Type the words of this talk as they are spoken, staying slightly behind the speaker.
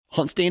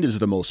HuntStand is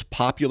the most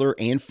popular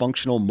and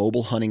functional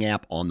mobile hunting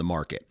app on the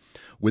market.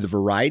 With a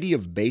variety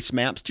of base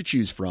maps to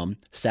choose from,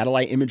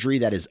 satellite imagery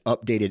that is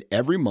updated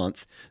every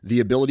month, the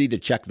ability to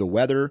check the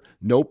weather,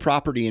 know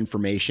property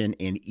information,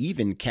 and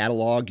even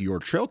catalog your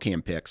trail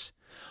cam pics,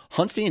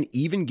 HuntStand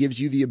even gives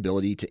you the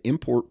ability to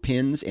import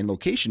pins and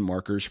location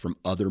markers from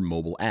other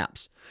mobile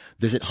apps.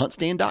 Visit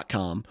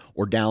huntstand.com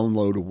or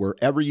download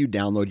wherever you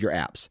download your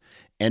apps.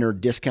 Enter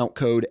discount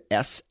code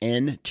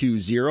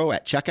SN20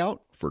 at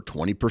checkout for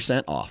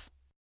 20% off.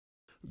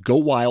 Go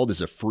Wild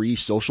is a free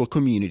social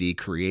community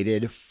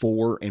created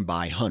for and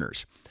by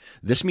hunters.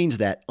 This means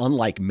that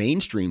unlike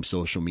mainstream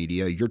social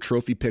media, your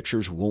trophy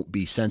pictures won't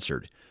be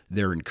censored.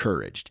 They're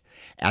encouraged.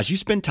 As you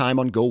spend time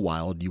on Go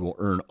Wild, you will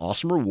earn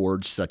awesome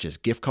rewards such as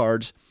gift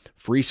cards,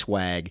 free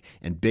swag,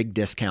 and big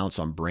discounts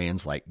on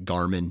brands like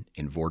Garmin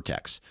and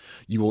Vortex.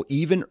 You will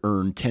even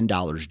earn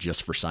 $10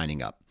 just for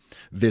signing up.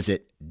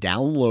 Visit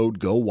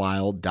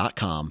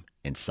downloadgowild.com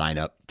and sign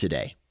up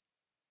today.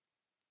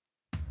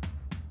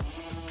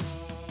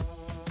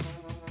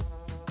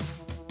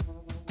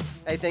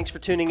 Hey, thanks for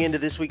tuning in to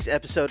this week's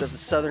episode of the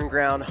Southern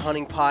Ground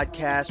Hunting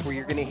Podcast, where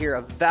you're going to hear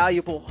a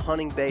valuable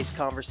hunting-based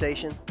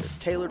conversation that's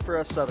tailored for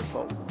us Southern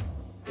folk.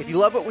 If you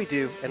love what we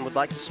do and would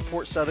like to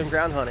support Southern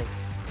Ground Hunting,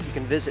 you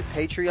can visit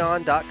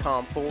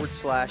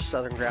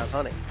patreon.com/Southern Ground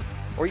Hunting,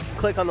 or you can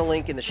click on the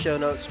link in the show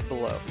notes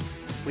below.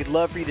 We'd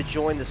love for you to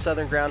join the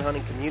Southern Ground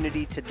Hunting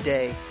community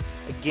today.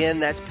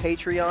 Again, that's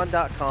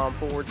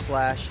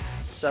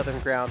patreon.com/Southern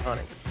Ground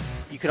Hunting.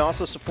 You can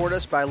also support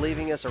us by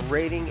leaving us a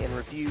rating and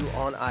review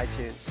on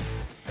iTunes.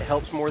 It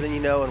helps more than you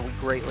know, and we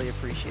greatly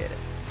appreciate it.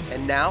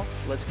 And now,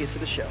 let's get to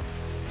the show.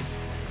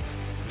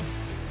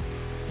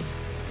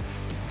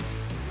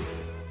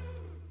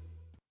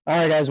 All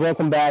right, guys,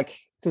 welcome back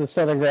to the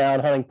Southern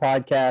Ground Hunting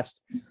Podcast.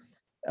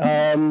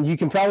 You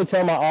can probably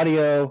tell my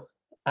audio,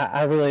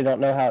 I really don't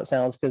know how it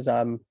sounds because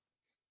I'm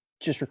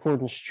just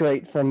recording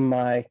straight from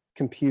my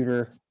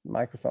computer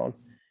microphone.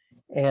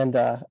 And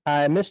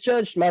I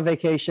misjudged my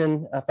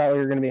vacation. I thought we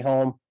were going to be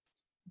home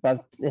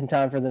in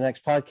time for the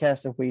next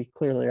podcast, and we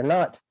clearly are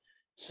not.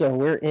 So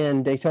we're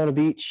in Daytona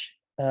Beach,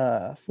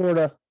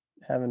 Florida,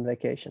 having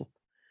vacation.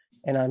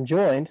 And I'm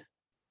joined,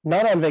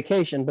 not on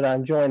vacation, but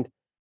I'm joined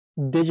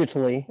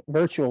digitally,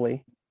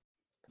 virtually,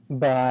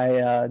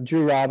 by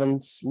Drew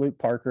Robbins, Luke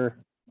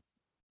Parker.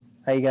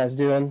 How you guys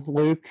doing?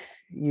 Luke,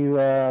 you,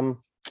 I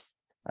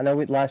know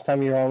last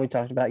time you were on, we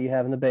talked about you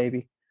having the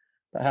baby.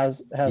 But how's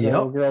the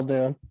little girl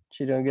doing?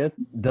 She doing good?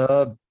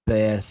 The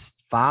best.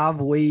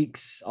 5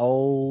 weeks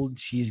old.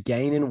 She's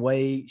gaining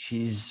weight.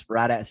 She's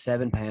right at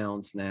 7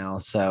 pounds now.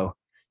 So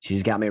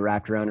she's got me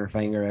wrapped around her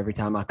finger every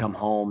time I come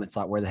home. It's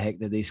like, where the heck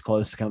did these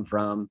clothes come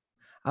from?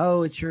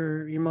 Oh, it's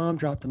your mom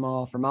dropped them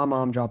off, or my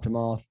mom dropped them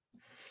off.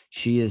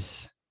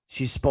 She's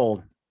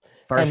spoiled.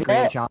 First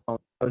grandchild on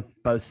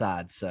both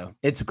sides. So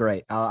it's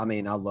great. I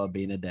love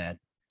being a dad.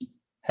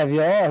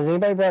 Has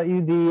anybody brought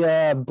you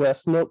the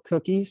breast milk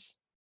cookies?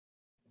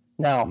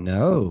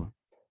 No.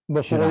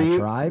 Should I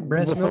try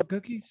breast milk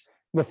cookies?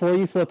 Before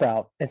you flip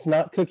out, it's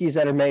not cookies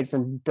that are made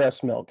from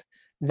breast milk.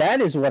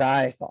 That is what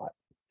I thought,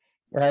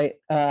 right?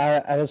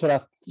 That's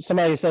what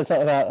somebody said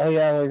something about, oh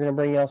yeah, we're going to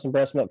bring you all some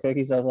breast milk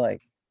cookies. I was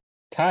like,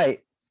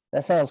 tight.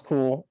 That sounds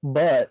cool.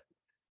 But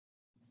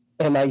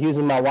am I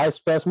using my wife's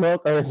breast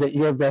milk, or is it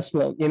your breast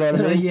milk? You know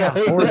what I mean? Yeah.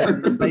 Or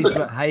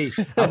Facebook. Hey,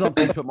 I was on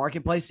Facebook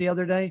Marketplace the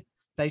other day.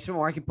 Facebook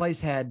Marketplace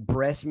had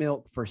breast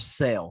milk for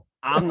sale.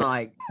 I'm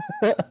like,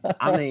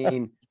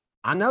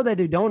 I know they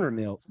do donor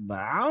milk, but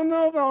I don't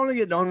know if I want to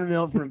get donor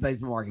milk from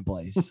Facebook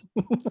Marketplace.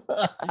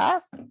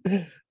 Oh,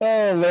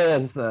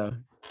 man. So,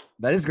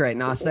 but it's great.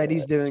 Now,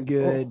 Sadie's doing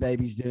good.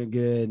 Baby's doing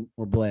good.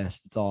 We're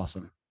blessed. It's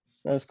awesome.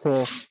 That's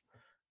cool.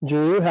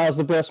 Drew, how's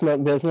the breast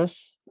milk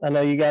business? I know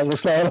you guys were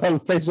selling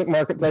on Facebook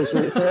Marketplace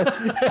recently.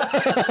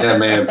 Yeah,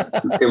 man.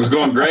 It was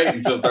going great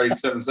until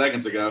 37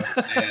 seconds ago.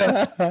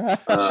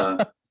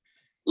 And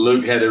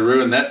Luke had to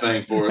ruin that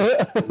thing for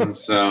us. And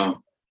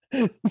so...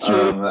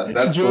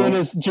 that's Drew, cool. and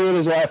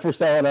his wife were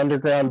selling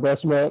underground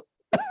breast milk.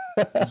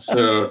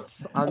 So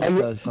I'm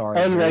so sorry.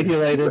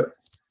 Unregulated.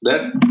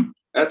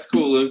 That's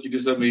cool, Luke. You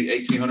just owed me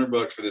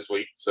 $1,800 for this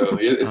week, so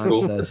it's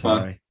cool. So it's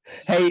fun.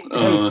 Hey,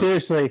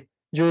 seriously,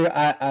 Drew.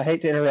 I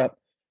hate to interrupt.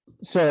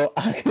 So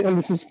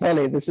this is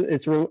funny.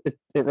 It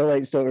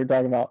relates to what we were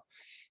talking about.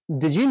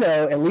 Did you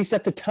know, at least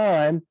at the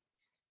time,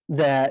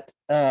 that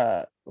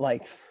was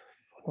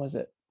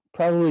it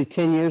probably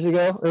 10 years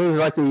ago? Or it was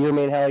like the year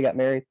me and Hallie got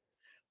married.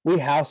 We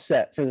house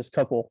set for this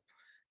couple,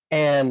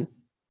 and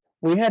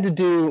we had to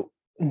do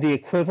the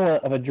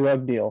equivalent of a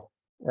drug deal,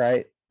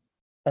 right?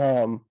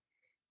 It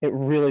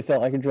really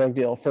felt like a drug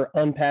deal for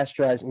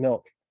unpasteurized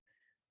milk,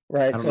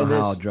 right? I don't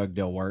know how a drug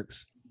deal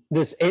works.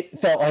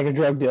 It felt like a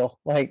drug deal.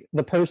 Like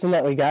the person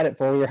that we got it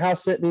for, we were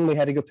house sitting, we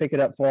had to go pick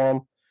it up for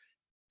them,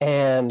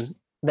 and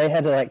they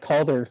had to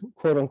call their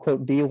quote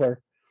unquote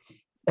dealer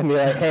and be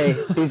like, hey,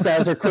 these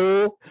guys are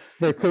cool.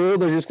 They're cool.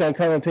 They're just going to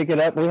come and pick it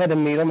up. We had to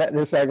meet them at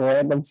this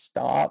random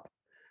stop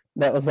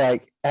that was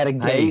at a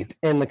gate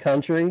in the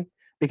country.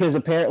 because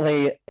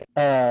apparently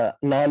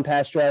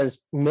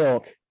non-pasteurized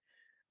milk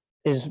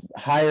is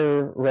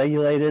higher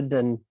regulated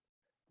than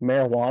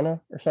marijuana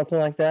or something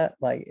like that.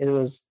 Like, it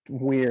was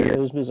weird. It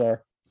was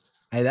bizarre.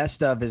 Hey, that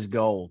stuff is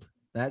gold.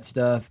 That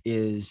stuff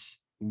is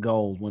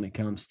gold when it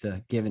comes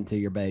to giving to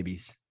your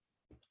babies.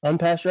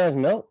 Unpasteurized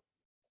milk,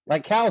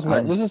 like cow's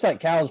milk. This is like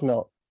cow's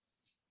milk.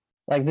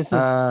 Like, this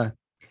is.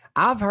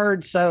 I've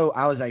heard. So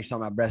I was actually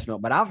talking about breast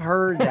milk, but I've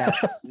heard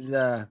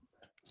that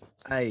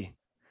hey,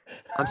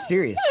 I'm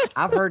serious.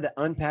 I've heard that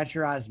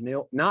unpasteurized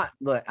milk.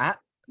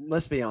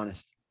 Let's be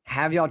honest.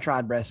 Have y'all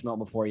tried breast milk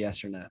before?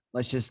 Yes or no?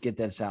 Let's just get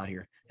this out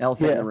here.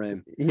 Elephant in the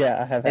room.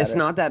 Yeah, I have. It's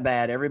not that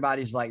bad.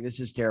 Everybody's like, this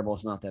is terrible.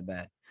 It's not that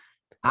bad.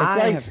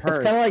 It's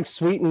kind of like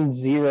sweetened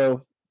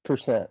 0%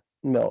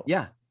 milk.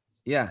 Yeah.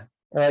 Yeah.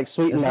 Or like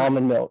sweetened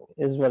almond milk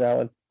is what I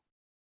would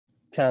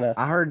kind of.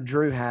 I heard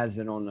Drew has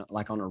it on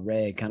a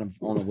reg, kind of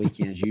on the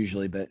weekends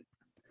usually, but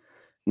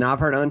no, I've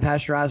heard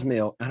unpasteurized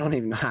milk. I don't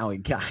even know how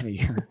it got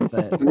here,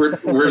 but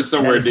we're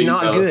somewhere it's deep.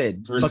 not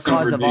good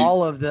because of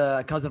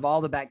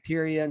all the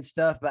bacteria and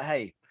stuff. But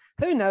hey,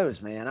 who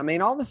knows, man? I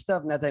mean, all the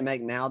stuff that they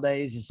make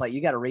nowadays, it's like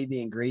you got to read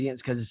the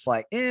ingredients because it's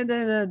like, and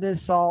then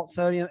this salt,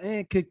 sodium,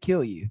 it could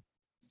kill you.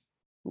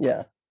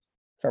 Yeah,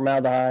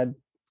 formaldehyde.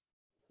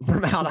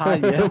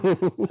 Yeah.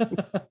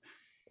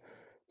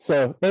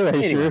 So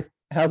anyway, Drew,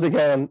 how's it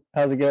going?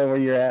 How's it going where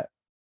you're at?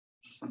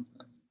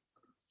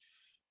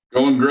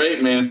 Going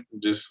great, man.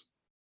 Just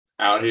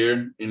out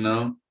here,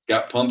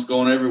 got pumps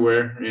going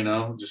everywhere,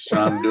 just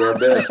trying to do our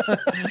best.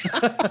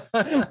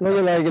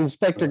 Looking like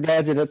Inspector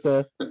Gadget at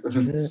the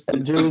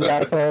Drew's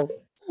household.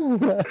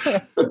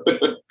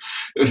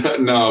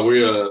 No,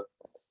 we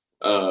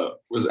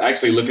was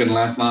actually looking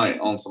last night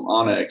on some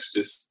Onyx,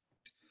 just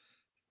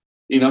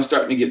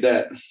starting to get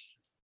that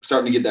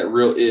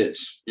real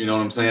itch. You know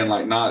what I'm saying?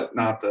 Like not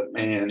the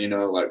man,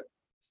 like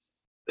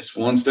it's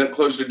one step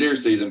closer to deer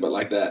season, but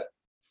like that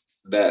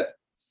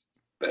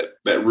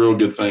real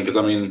good thing. Because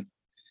I mean,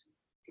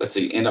 let's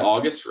see, end of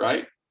August,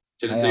 right?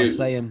 Tennessee. I was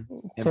saying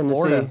in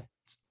Florida.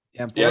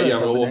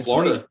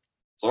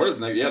 Florida's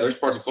next. Yeah, there's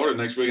parts of Florida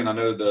next week, and I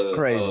know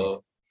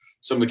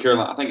some of the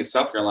Carolina. I think it's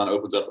South Carolina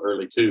opens up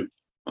early too.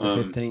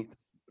 15th.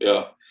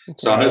 Yeah.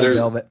 So I know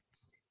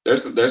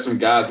there's some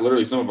guys.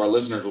 Literally, some of our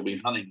listeners will be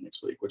hunting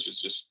next week, which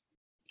is just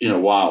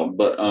wild.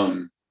 But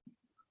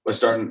we're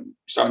starting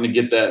to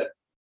get that.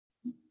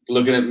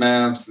 Looking at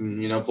maps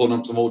and pulling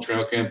up some old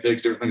trail cam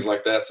pics, different things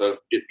like that. So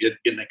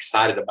getting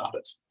excited about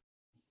it.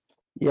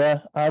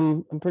 Yeah,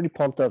 I'm pretty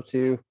pumped up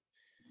too.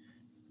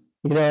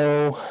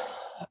 I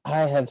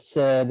have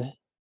said,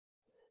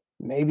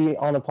 maybe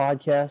on a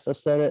podcast I've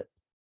said it,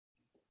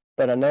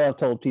 but I know I've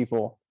told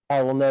people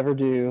I will never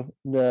do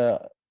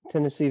the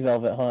Tennessee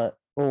velvet hunt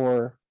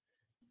or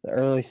the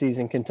early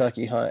season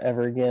Kentucky hunt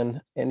ever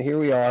again. And here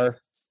we are.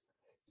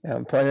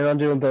 I'm planning on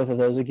doing both of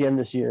those again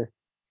this year.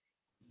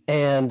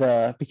 And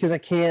because I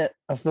can't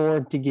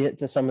afford to get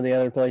to some of the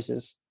other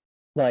places.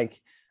 Like,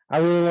 I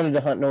really wanted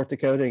to hunt North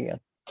Dakota again,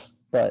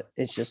 but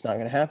it's just not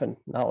going to happen.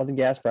 Not with the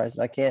gas prices.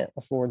 I can't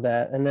afford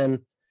that. And then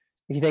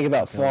if you think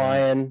about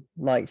flying,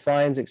 like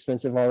flying's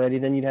expensive already,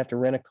 then you'd have to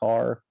rent a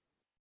car.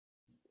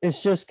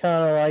 It's just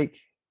kind of like,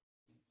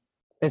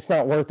 it's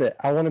not worth it.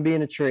 I want to be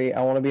in a tree.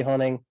 I want to be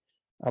hunting.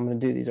 I'm going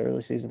to do these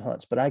early season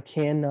hunts, but I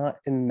cannot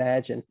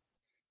imagine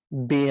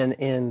being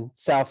in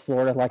South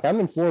Florida. Like, I'm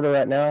in Florida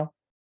right now,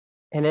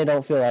 and it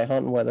don't feel like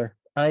hunting weather.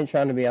 I ain't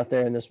trying to be out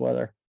there in this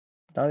weather.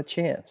 Not a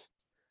chance.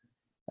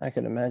 I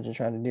could imagine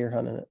trying to deer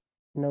hunt in it.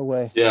 No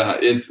way. Yeah,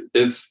 it's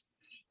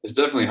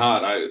definitely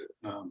hot.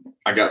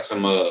 I got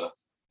some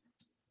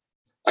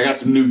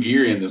new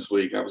gear in this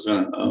week. I was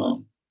gonna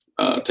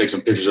take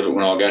some pictures of it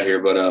when I all got here,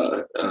 but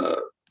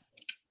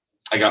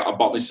I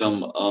bought me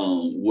some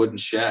wooden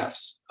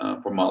shafts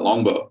for my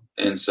longbow,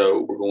 and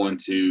so we're going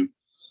to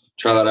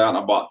try that out. And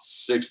I bought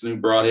 6 new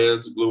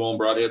broadheads, glue-on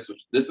broadheads.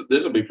 Which this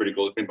will be pretty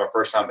cool. It's been my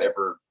first time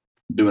ever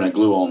doing a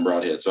glue-on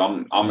broadhead,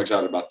 so I'm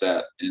excited about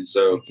that. And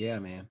so, yeah,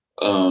 man,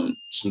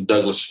 some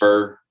Douglas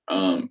fir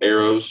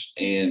arrows,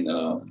 and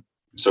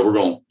so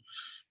we're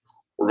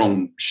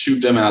gonna shoot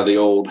them out of the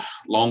old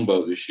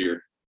longbow this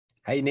year.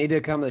 Hey, you need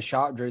to come to the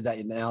shop, Drew.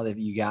 That now that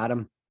you got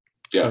them,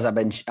 yeah, because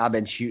I've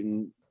been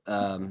shooting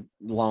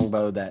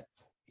longbow that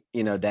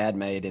Dad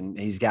made, and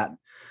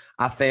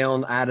I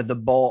found out of the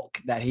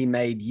bulk that he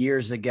made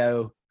years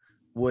ago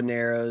wooden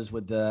arrows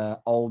with the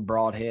old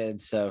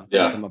broadhead. So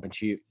yeah, come up and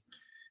shoot.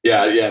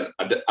 Yeah.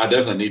 I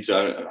definitely need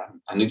to.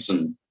 I need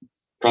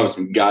probably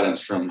some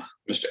guidance from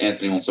Mr.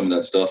 Anthony on some of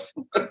that stuff.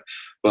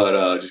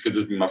 But just because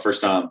this will be my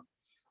first time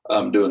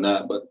doing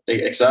that, but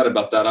excited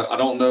about that. I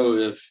don't know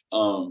if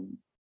I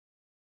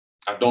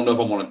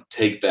want to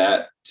take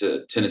that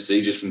to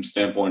Tennessee, just from the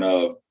standpoint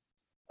of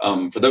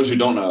for those who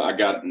don't know, I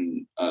got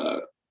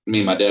me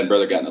and my dad and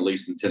brother got in a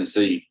lease in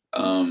Tennessee,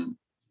 and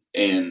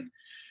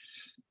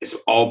it's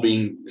a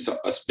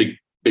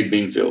big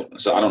bean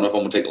field. So I don't know if I'm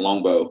gonna take the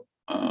longbow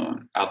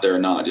out there or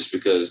not, just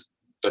because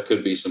there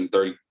could be some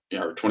 30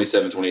 or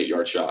 27, 28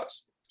 yard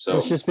shots. So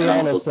let's just be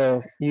honest,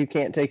 though, you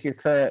can't take your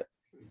current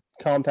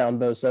compound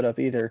bow setup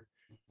either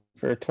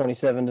for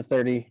 27 to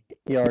 30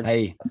 yards.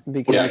 Hey,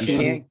 because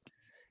Yeah,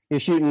 you're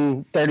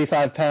shooting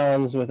 35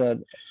 pounds with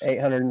a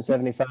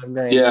 875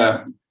 grain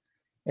Yeah.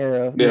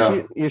 arrow.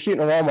 Yeah. You're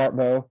shooting a Walmart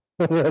bow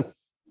with a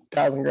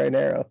 1,000 grain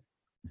arrow.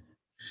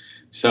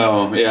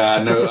 So yeah,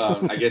 I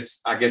know. I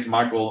guess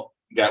Michael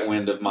got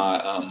wind of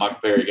my Michael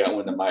Perry got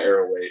wind of my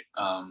arrow weight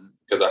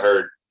because I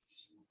heard.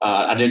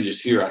 I didn't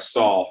just hear; I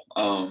saw.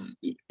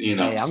 You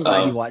know. hey, I'm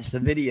glad you watched the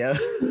video.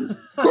 Of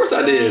course,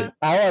 I did.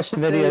 I watched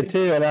the video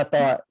too, and I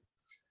thought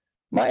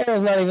my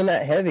arrow's not even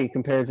that heavy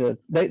compared to.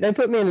 They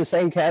put me in the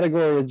same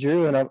category with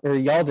Drew or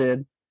y'all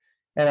did,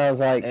 and I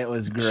was like, It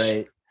was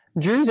great.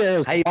 Drew's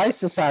arrow is Hey. twice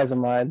the size of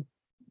mine.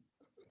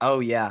 Oh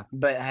yeah,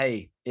 but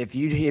hey, if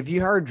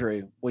you heard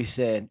Drew, we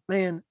said,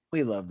 man,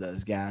 we love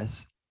those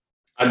guys.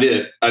 I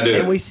did.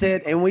 And we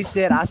said,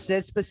 I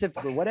said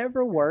specifically,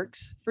 whatever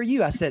works for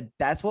you. I said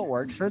that's what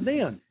works for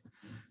them.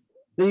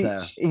 So.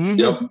 You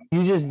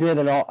just did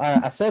an all.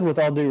 I said with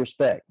all due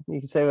respect. You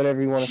can say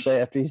whatever you want to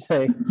say after you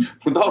say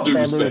with all due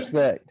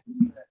respect.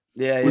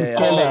 Yeah.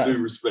 All due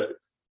respect.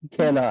 You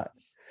cannot.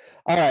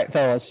 All right,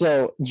 fellas.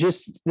 So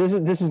this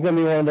is going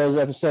to be one of those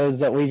episodes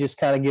that we just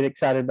kind of get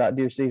excited about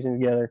deer season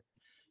together.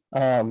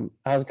 I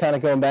was kind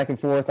of going back and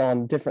forth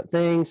on different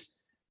things.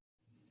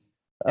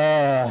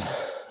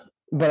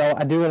 But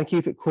I do want to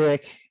keep it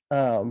quick,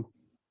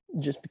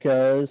 just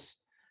because,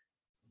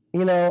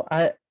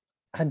 I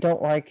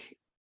don't like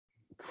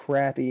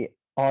crappy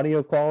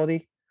audio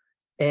quality,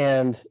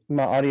 and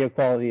my audio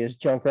quality is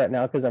junk right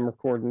now because I'm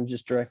recording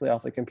just directly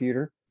off the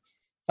computer.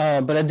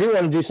 But I do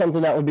want to do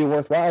something that would be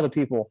worthwhile to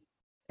people,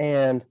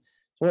 and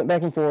so went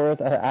back and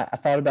forth. I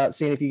thought about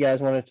seeing if you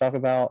guys wanted to talk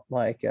about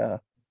like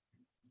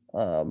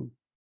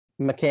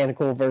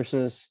mechanical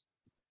versus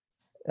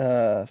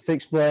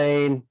fixed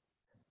blade.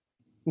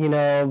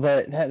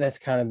 But that's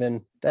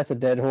a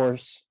dead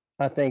horse,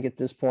 I think, at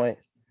this point.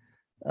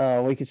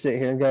 We could sit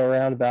here and go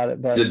around about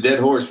it, but it's a dead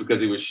horse because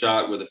he was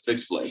shot with a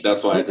fixed blade.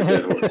 That's why it's a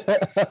dead horse.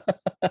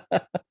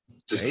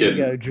 Just kidding.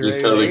 Go, Drew. Just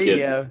totally there kidding.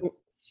 You go.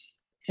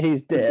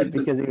 He's dead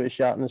because he was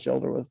shot in the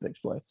shoulder with a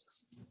fixed blade.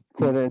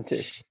 Quarter and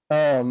two.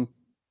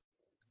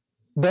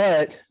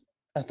 But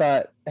I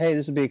thought, hey,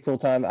 this would be a cool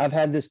time. I've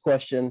had this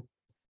question.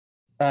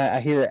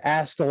 I hear it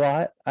asked a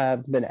lot.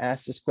 I've been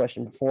asked this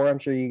question before. I'm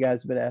sure you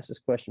guys have been asked this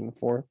question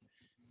before.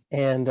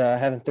 And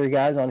having three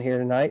guys on here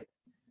tonight,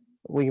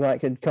 we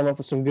could come up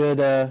with some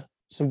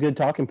good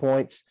talking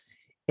points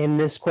in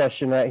this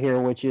question right here,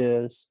 which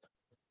is,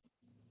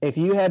 if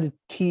you had to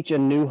teach a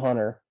new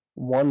hunter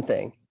one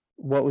thing,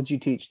 what would you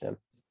teach them?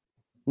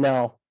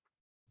 Now,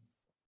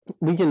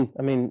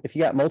 if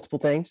you got multiple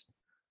things,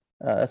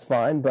 that's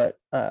fine. But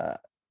I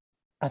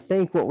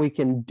think what we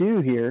can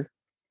do here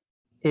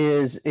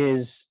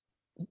is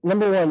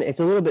number one,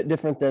 it's a little bit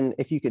different than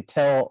if you could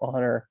tell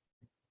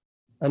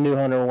a new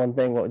hunter one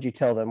thing, what would you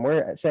tell them?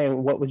 We're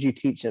saying, what would you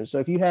teach them? So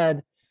if you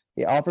had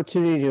the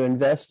opportunity to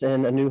invest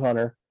in a new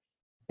hunter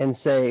and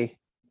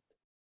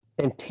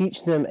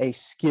teach them a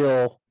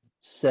skill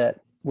set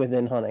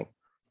within hunting,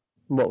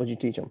 what would you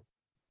teach them?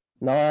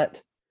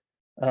 Not,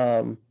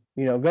 go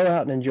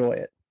out and enjoy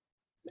it.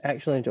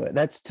 Actually enjoy it.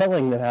 That's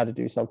telling them how to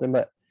do something,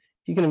 but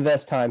if you can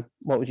invest time,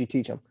 what would you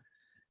teach them?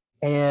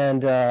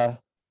 And,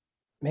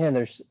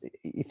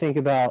 you think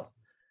about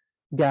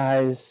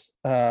guys,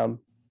 we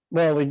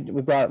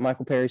brought up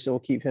Michael Perry, so we'll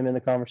keep him in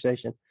the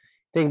conversation.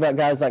 Think about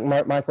guys like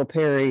Michael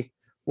Perry.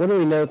 What do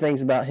we know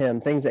things about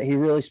him? Things that he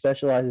really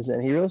specializes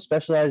in. He really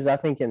specializes, I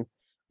think, in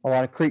a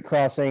lot of creek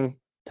crossing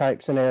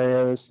type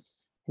scenarios.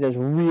 He does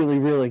really,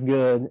 really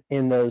good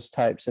in those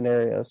type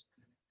scenarios.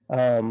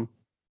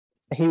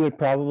 He would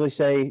probably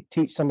say,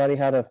 teach somebody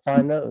how to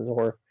find those,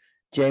 or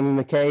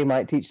Jamie McKay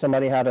might teach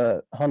somebody how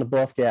to hunt a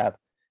bluff gap,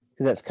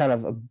 because that's kind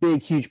of a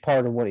big, huge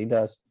part of what he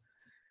does.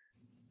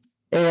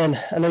 And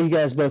I know you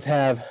guys both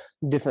have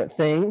different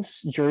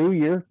things. Drew,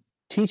 you're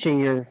teaching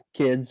your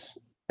kids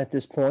at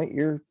this point.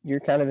 You're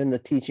kind of in the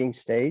teaching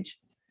stage,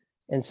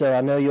 and so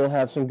I know you'll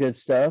have some good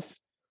stuff.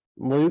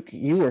 Luke,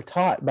 you were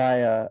taught by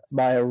a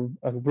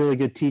really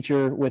good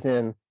teacher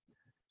within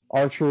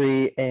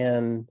archery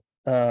and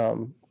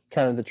kind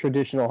of the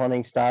traditional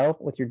hunting style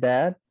with your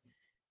dad.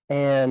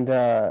 And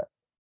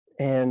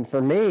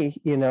for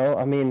me,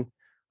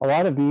 a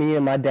lot of me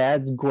and my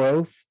dad's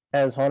growth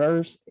as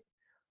hunters,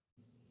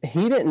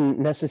 he didn't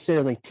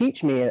necessarily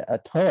teach me a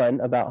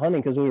ton about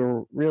hunting because we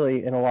were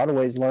really, in a lot of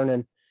ways,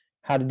 learning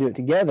how to do it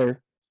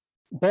together.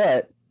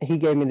 But he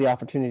gave me the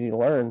opportunity to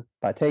learn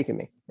by taking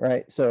me,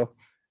 right? So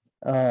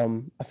I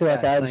feel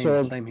like I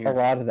absorbed a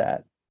lot of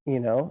that,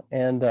 and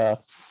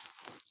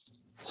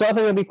so I think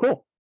it'd be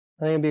cool.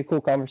 I think it'd be a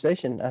cool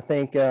conversation. I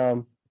think,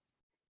 what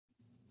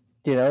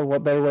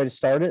better way to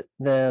start it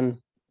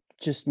than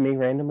just me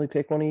randomly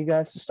pick one of you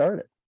guys to start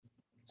it?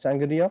 Sound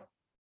good to y'all?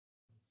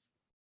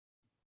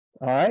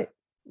 All right,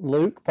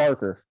 Luke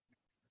Parker,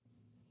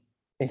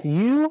 if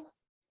you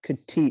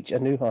could teach a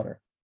new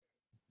hunter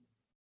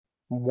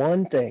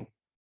one thing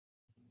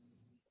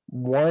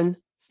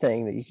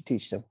that you could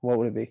teach them, what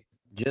would it be?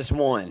 Just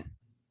one.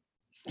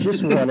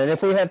 Just one. And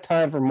if we have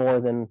time for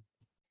more, then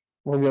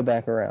we'll go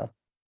back around.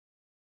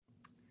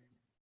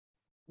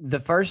 The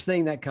first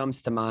thing that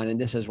comes to mind, and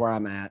this is where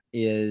I'm at,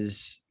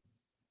 is,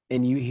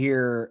 and you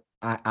hear,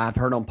 I've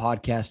heard on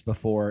podcasts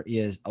before,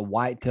 is a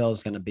whitetail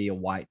is going to be a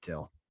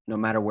whitetail. No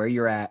matter where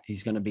you're at,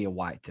 he's going to be a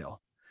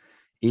whitetail.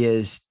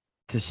 Is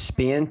to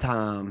spend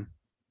time.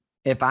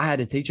 If I had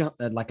to teach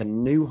like a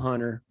new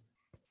hunter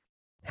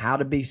how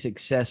to be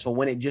successful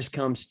when it just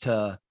comes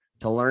to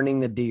learning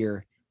the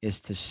deer,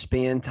 is to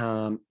spend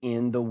time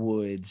in the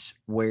woods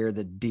where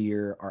the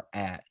deer are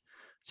at.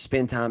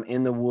 Spend time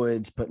in the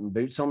woods, putting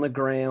boots on the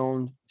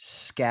ground,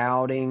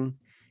 scouting,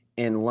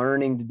 and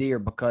learning the deer,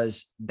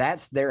 because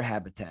that's their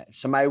habitat. If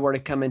somebody were to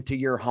come into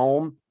your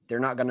home, they're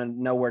not going to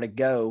know where to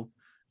go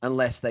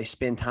unless they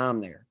spend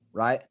time there,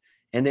 right?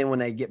 And then when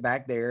they get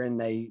back there and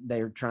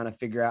they're trying to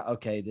figure out,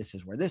 okay, this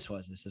is where this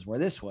was, this is where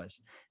this was.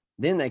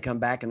 Then they come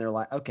back and they're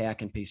like, okay, I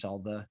can piece all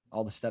the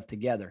stuff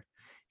together.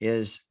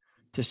 Is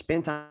to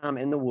spend time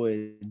in the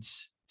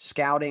woods,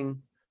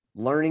 scouting,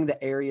 learning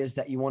the areas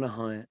that you want to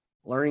hunt,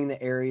 learning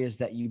the areas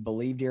that you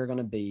believe deer are going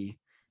to be,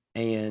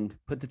 and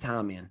put the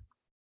time in.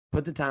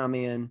 Put the time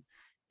in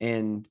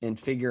and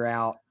figure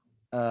out,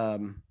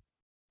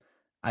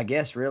 I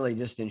guess really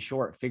just in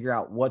short, figure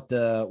out what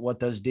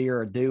those deer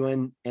are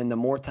doing. And the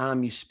more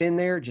time you spend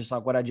there, just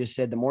like what I just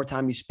said, the more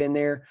time you spend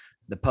there,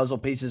 the puzzle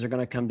pieces are going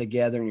to come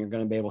together and you're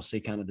going to be able to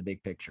see kind of the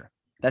big picture.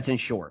 That's in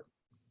short.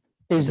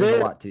 There's a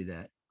lot to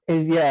that.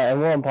 And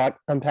we'll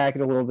unpack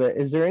it a little bit.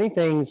 Is there any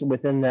things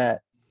within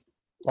that,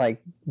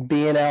 like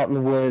being out in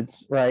the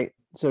woods, right?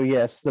 So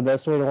yes, the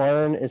best way to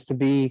learn is to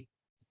be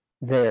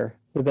there.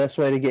 The best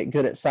way to get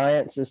good at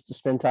science is to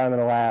spend time in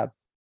a lab.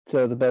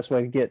 So the best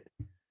way to get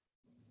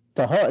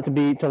to hunt,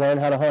 to learn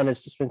how to hunt,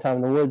 is to spend time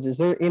in the woods. Is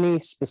there any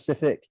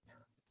specific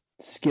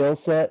skill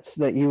sets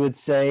that you would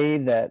say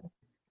that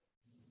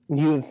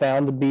you have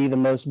found to be the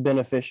most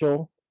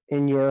beneficial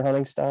in your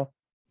hunting style?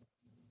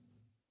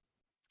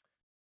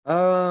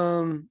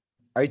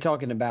 Are you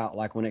talking about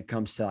like when it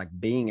comes to like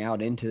being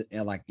out into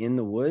like in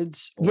the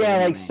woods? Yeah,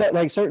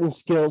 like certain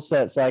skill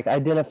sets, like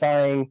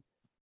identifying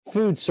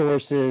food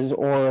sources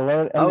or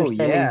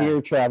understanding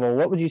deer travel.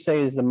 What would you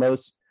say is the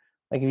most,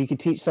 like if you could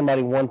teach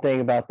somebody one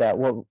thing about that,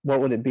 what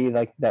would it be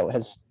like that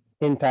has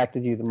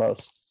impacted you the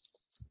most?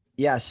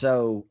 Yeah.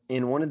 So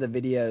in one of the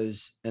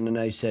videos, and I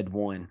know you said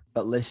one,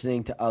 but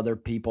listening to other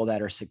people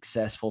that are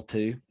successful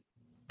too,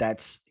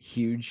 that's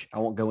huge. I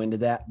won't go into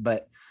that,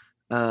 but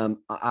on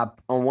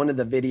one of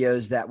the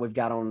videos that we've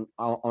got on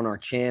our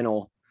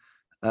channel,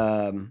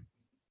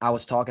 I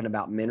was talking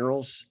about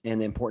minerals and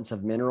the importance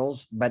of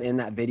minerals. But in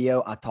that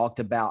video, I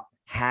talked about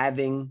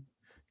having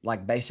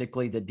like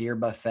basically the deer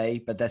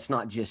buffet, but that's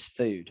not just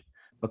food,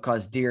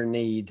 because deer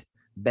need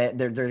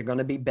they're going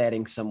to be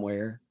bedding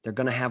somewhere. They're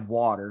going to have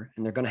water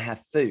and they're going to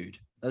have food.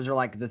 Those are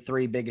like the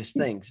three biggest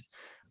things.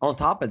 On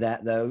top of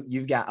that, though,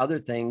 you've got other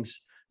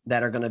things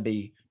that are going to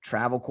be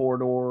travel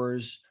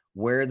corridors,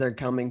 where they're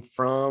coming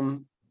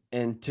from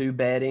and to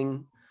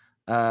bedding,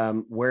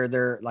 where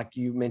they're, like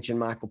you mentioned,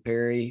 Michael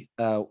Perry,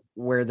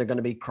 where they're going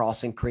to be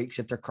crossing creeks,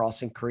 if they're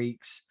crossing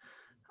creeks.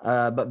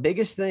 But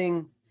biggest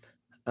thing,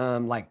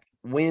 like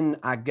when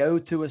I go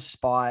to a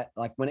spot,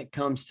 like when it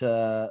comes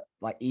to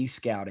like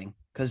e-scouting,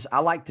 because I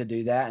like to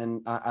do that.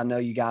 And I know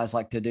you guys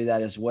like to do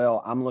that as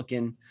well. I'm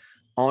looking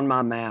on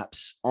my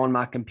maps, on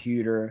my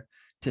computer,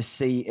 to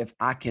see if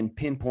I can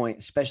pinpoint,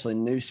 especially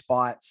new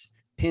spots,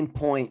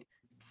 pinpoint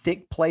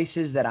thick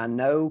places that I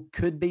know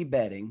could be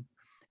bedding.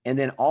 And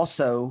then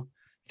also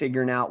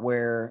figuring out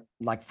where,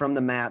 like from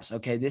the maps,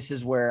 okay, this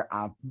is where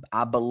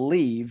I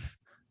believe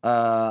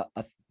a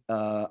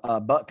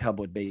buck cub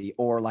would be,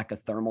 or like a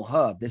thermal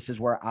hub. This is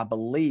where I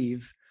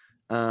believe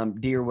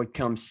deer would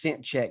come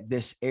scent check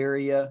this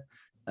area.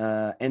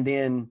 And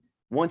then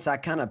once I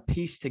kind of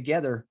piece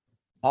together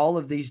all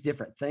of these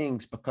different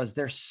things, because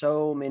there's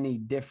so many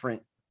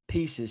different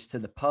pieces to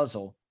the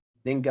puzzle,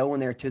 then going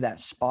there to that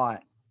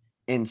spot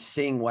and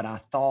seeing what I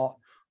thought,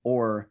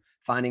 or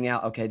finding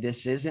out, okay,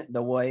 this isn't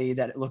the way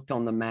that it looked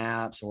on the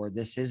maps, or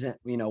this isn't,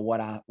 what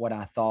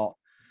I thought.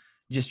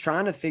 Just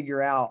trying to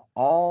figure out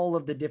all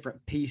of the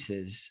different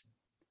pieces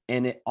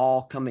and it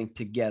all coming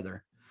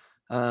together.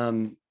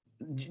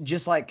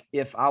 Just like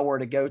if I were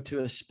to go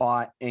to a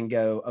spot and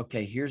go,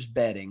 okay, here's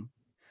bedding.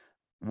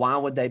 Why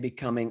would they be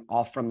coming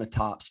off from the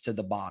tops to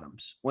the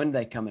bottoms? When are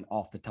they coming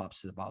off the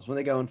tops to the bottoms? When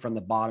are they going from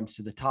the bottoms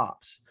to the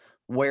tops?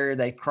 Where are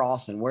they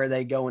crossing? Where are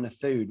they going to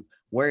food?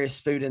 Where is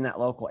food in that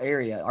local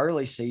area?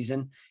 Early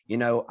season,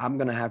 I'm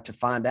going to have to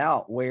find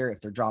out where, if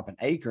they're dropping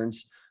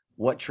acorns,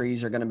 what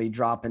trees are going to be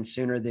dropping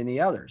sooner than the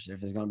others,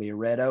 if it's going to be a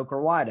red oak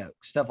or white oak,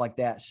 stuff like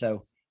that.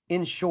 So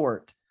in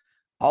short,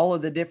 all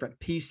of the different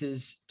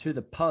pieces to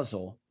the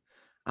puzzle,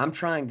 I'm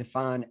trying to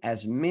find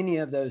as many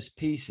of those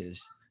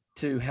pieces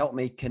to help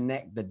me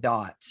connect the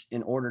dots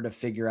in order to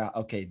figure out,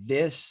 okay,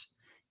 this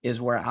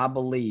is where I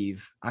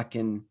believe I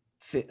can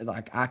fit,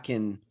 like I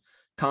can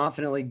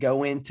confidently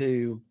go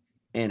into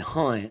and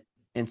hunt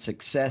and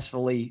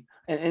successfully,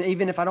 and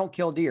even if I don't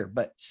kill deer,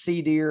 but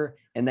see deer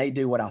and they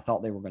do what I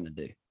thought they were going to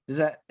do. Did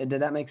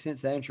that make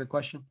sense? Did that answer your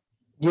question?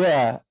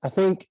 Yeah, I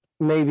think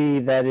maybe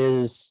that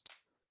is,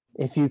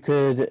 if you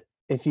could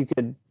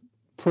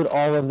put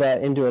all of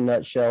that into a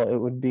nutshell, it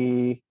would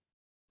be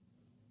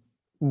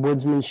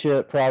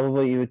woodsmanship.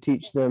 Probably you would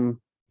teach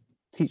them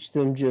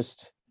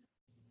just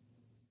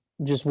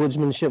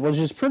woodsmanship, which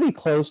is pretty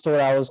close to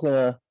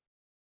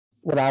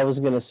what I was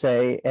gonna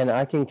say, and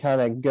I can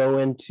kind of go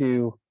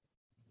into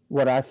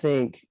what I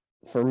think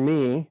for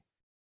me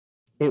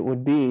it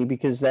would be,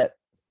 because that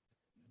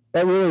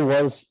really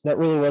was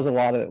a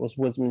lot of it was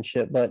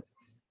woodsmanship. But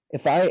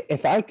if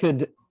I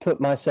could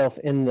put myself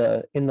in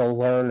the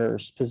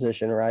learner's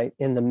position, right,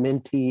 in the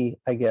mentee,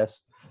 I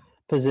guess,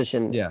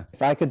 position, Yeah.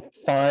 if I could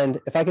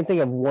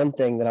think of one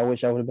thing that I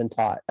wish I would have been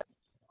taught,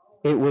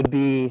 it would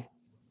be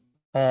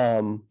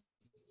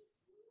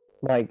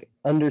like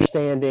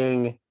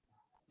understanding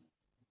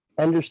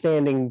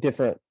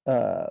different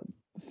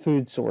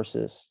food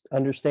sources,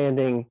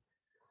 understanding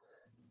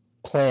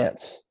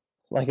plants.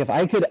 Like if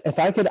I could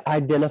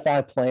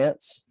identify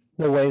plants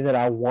the way that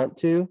I want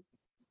to,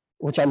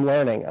 which I'm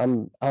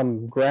learning,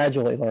 I'm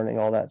gradually learning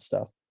all that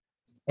stuff.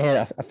 And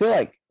I feel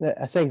like,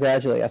 I say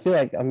gradually, I feel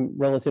like I'm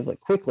relatively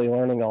quickly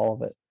learning all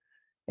of it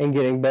and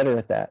getting better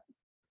at that.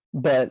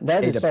 But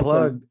that is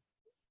something.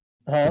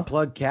 To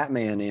plug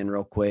Catman in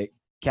real quick.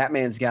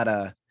 Catman's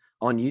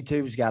on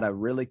YouTube's got a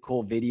really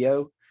cool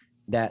video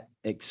that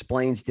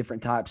explains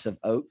different types of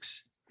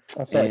oaks.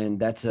 That's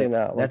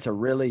a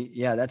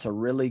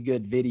really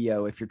good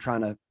video if you're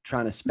trying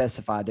to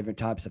specify different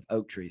types of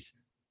oak trees.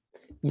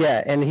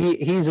 Yeah, and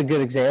he's a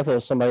good example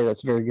of somebody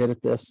that's very good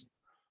at this.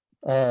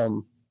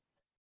 And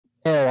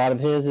a lot of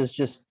his is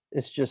just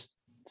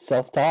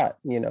self-taught.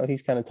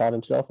 He's kind of taught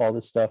himself all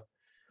this stuff.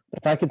 But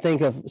if I could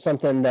think of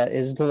something that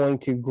is going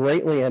to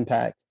greatly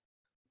impact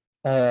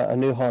a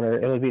new hunter,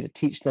 it would be to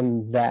teach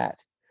them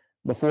that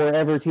before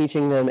ever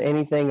teaching them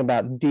anything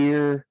about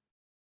deer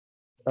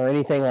or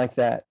anything like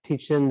that.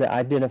 Teach them to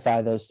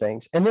identify those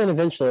things, and then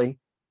eventually,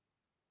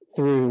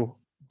 through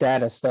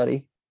data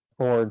study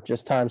or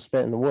just time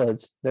spent in the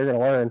woods, they're going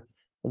to learn.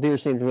 Well, deer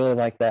seem to really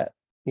like that,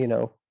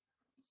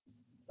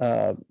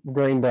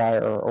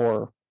 greenbrier,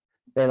 or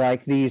they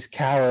like these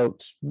cow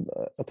oaks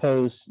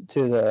opposed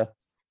to the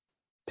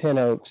pin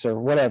oaks or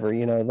whatever.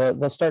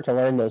 They'll start to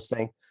learn those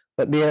things,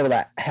 but be able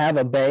to have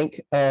a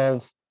bank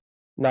of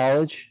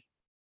knowledge,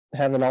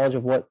 have the knowledge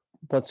of what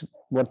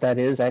that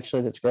is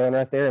actually that's growing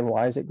right there, and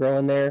why is it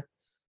growing there.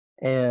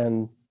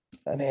 And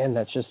man,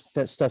 that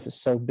stuff is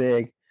so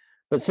big.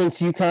 But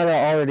since you kind of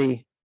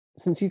already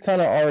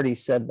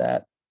said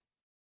that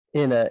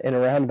in a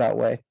roundabout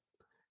way,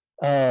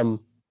 I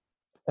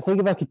think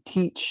if I could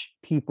teach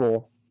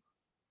people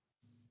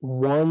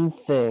one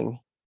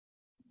thing,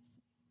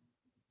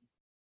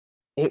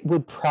 it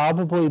would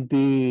probably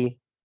be,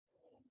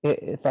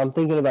 if I'm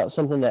thinking about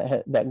something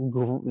that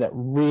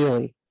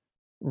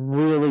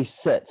really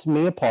sets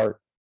me apart,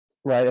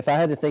 right? If I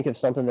had to think of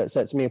something that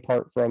sets me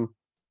apart from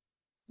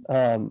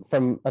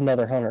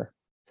another hunter,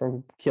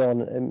 from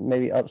killing, and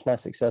maybe ups my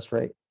success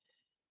rate,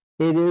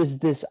 it is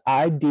this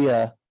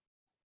idea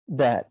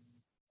that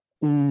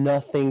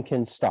nothing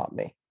can stop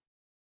me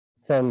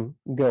from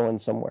going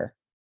somewhere,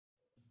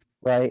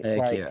 right?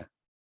 Heck yeah.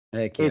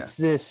 It's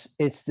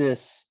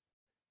this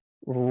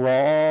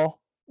raw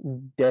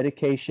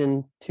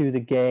dedication to the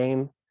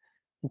game,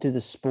 to the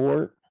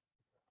sport,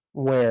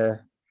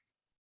 where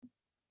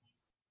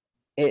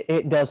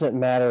it doesn't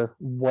matter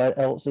what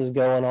else is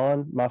going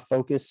on. My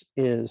focus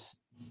is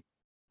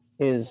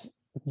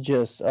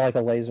just like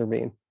a laser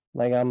beam.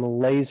 Like I'm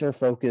laser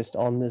focused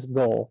on this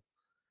goal.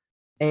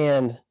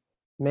 And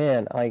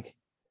man, like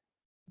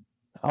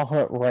I'll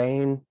hunt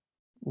rain,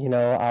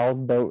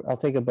 I'll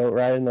take a boat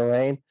ride in the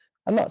rain.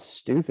 I'm not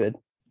stupid,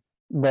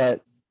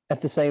 but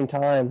at the same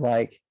time,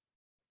 like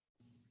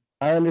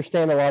I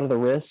understand a lot of the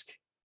risk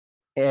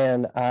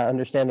and I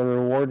understand the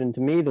reward. And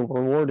to me, the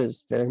reward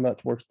is very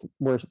much worth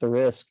the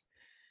risk.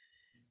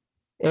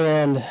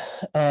 And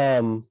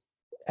man,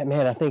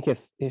 I think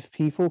if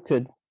people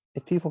could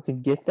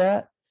get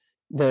that,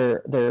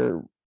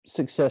 their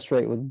success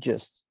rate would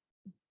just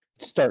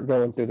start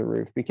going through the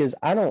roof. Because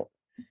I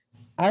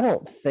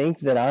don't think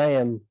that I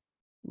am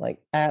like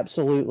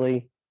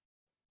absolutely,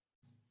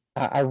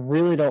 I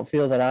really don't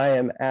feel that I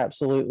am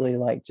absolutely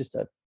like just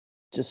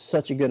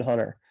such a good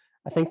hunter.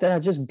 I think that I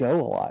just go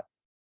a lot,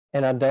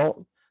 and I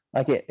don't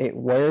like it. It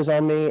wears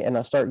on me, and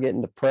I start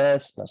getting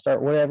depressed, and I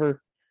start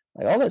whatever,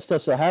 like all that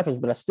stuff still happens,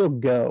 but I still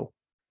go,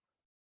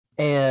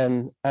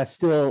 and I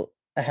still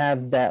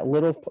have that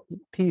little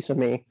piece of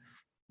me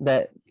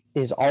that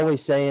is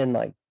always saying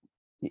like,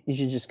 you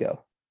should just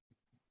go.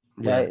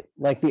 Yeah. Right.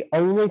 Like the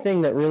only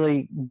thing that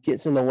really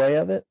gets in the way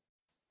of it,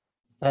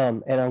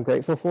 and I'm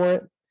grateful for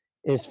it,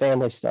 is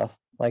family stuff.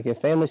 Like if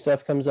family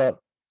stuff comes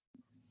up,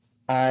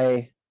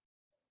 I'd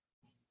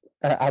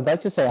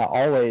like to say I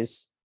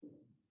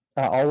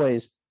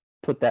always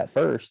put that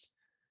first.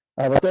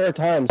 But there are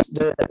times,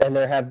 and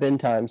there have been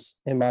times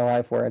in my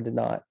life where I did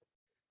not,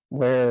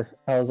 where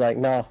I was like,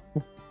 no,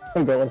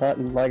 I'm going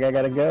hunting. Like I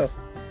got to go.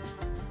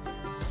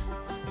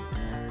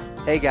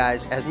 Hey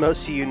guys, as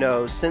most of you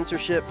know,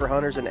 censorship for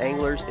hunters and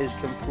anglers is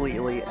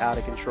completely out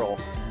of control.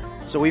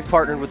 So we've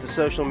partnered with the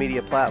social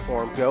media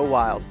platform Go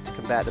Wild to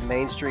combat the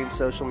mainstream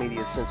social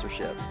media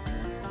censorship.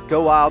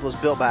 Go Wild was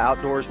built by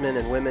outdoorsmen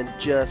and women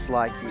just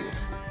like you.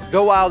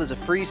 Go Wild is a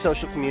free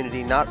social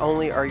community. Not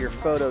only are your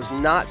photos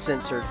not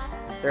censored,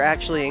 they're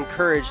actually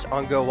encouraged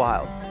on Go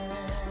Wild.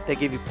 They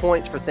give you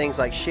points for things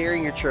like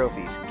sharing your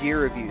trophies,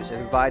 gear reviews, and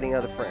inviting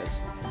other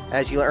friends.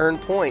 As you earn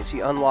points,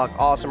 you unlock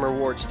awesome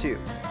rewards too,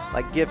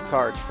 like gift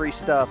cards, free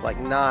stuff like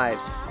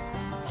knives,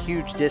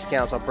 huge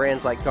discounts on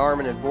brands like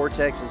Garmin and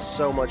Vortex, and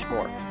so much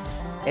more.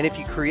 And if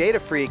you create a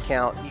free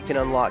account, you can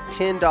unlock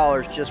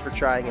 $10 just for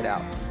trying it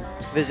out.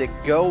 Visit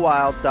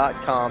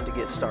GoWild.com to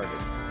get started.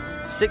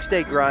 6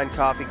 Day Grind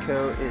Coffee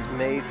Co. is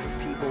made for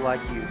people like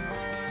you,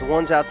 the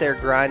ones out there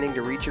grinding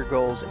to reach your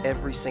goals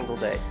every single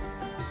day.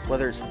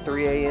 Whether it's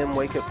 3 a.m.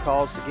 wake-up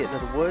calls to get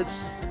into the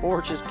woods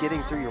or just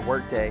getting through your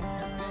workday,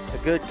 a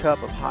good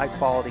cup of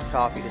high-quality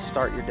coffee to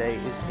start your day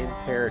is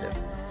imperative.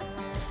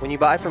 When you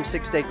buy from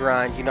 6 Day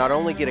Grind, you not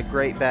only get a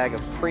great bag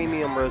of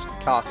premium roasted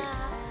coffee,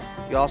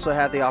 you also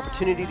have the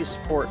opportunity to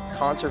support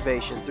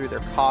conservation through their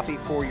Coffee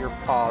for Your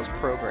Cause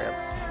program,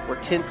 where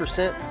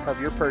 10%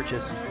 of your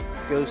purchase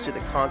goes to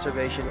the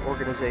conservation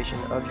organization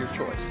of your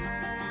choice.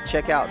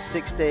 Check out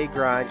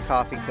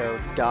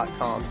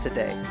 6daygrindcoffeeco.com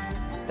today.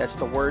 That's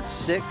the word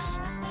 6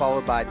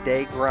 followed by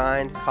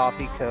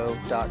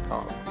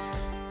daygrindcoffeeco.com.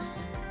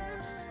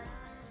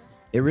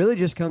 It really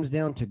just comes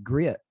down to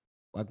grit.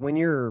 Like when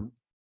you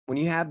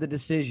have the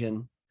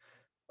decision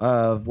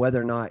of whether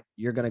or not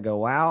you're going to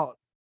go out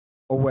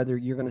or whether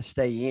you're going to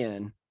stay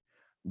in,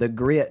 the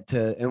grit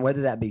and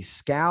whether that be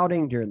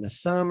scouting during the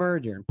summer,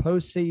 during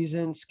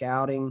postseason,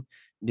 scouting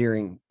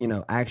during,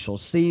 actual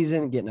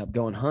season, getting up,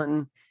 going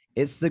hunting,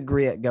 it's the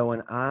grit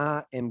going,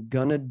 I am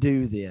going to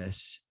do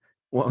this.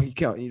 Well,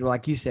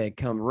 like you said,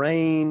 come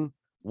rain,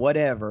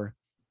 whatever,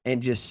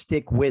 and just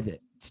stick with it.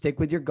 Stick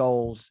with your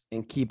goals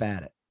and keep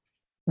at it.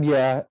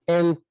 Yeah.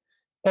 And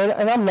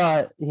I'm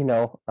not,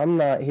 I'm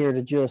not here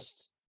to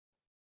just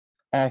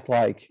act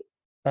like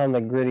I'm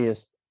the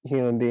grittiest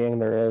human being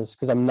there is,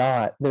 because I'm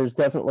not. There's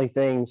definitely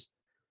things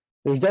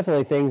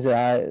times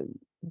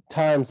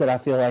that I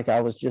feel like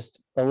I was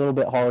just a little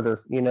bit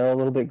harder, a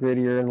little bit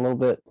grittier and a little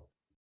bit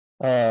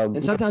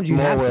and sometimes you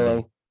more have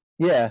willing. to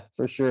be. Yeah,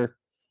 for sure.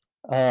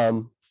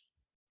 But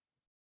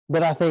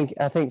I think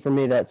for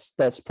me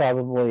that's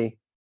probably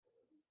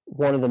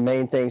one of the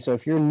main things. So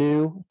if you're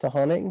new to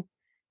hunting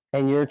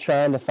and you're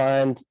trying to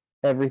find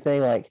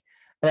everything, and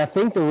I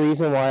think the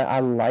reason why I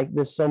like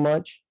this so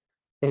much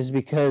is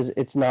because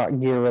it's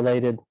not gear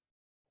related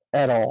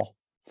at all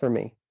for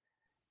me.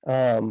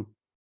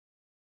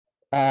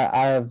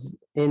 I've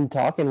in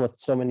talking with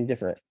so many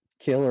different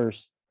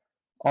killers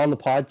on the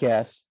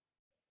podcast,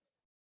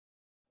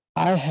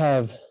 I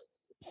have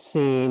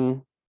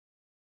seen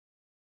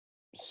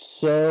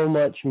so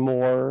much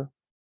more.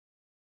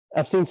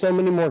 I've seen so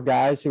many more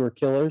guys who are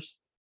killers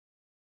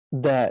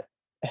that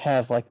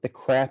have the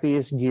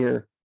crappiest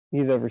gear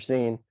you've ever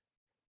seen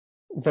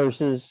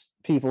versus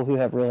people who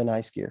have really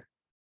nice gear.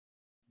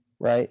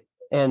 Right.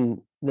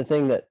 And the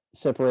thing that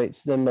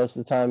separates them most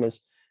of the time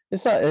is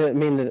it's not,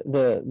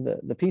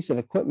 the piece of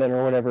equipment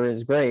or whatever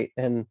is great.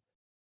 And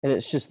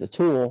it's just the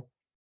tool.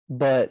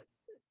 But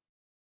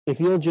if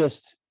you'll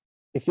just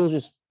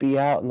be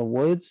out in the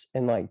woods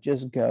and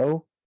just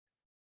go,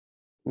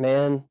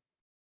 man,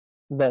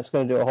 that's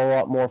going to do a whole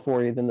lot more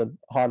for you than the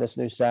hottest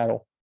new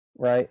saddle,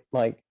 right?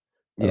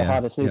 The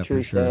hottest new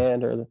tree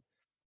stand or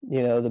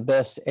the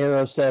best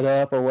arrow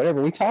setup or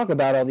whatever. We talk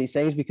about all these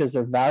things because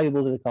they're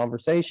valuable to the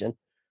conversation,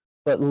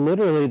 but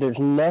literally there's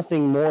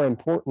nothing more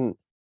important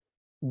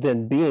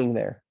than being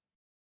there.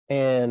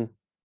 And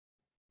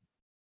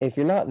if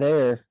you're not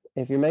there,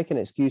 if you're making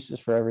excuses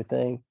for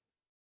everything,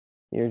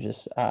 you're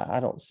just, I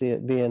don't see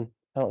it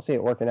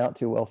working out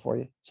too well for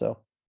you. So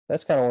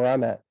that's kind of where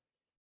I'm at.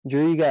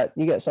 Drew, you got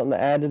something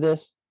to add to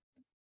this?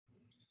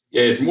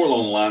 Yeah, it's more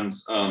along the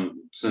lines,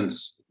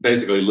 since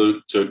basically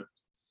Luke took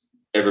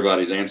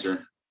everybody's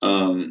answer.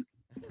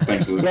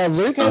 Thanks, Luke. Yeah,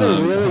 Luke had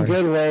a really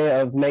good way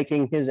of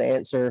making his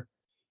answer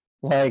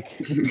yeah.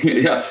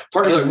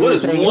 Parker's like, what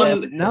is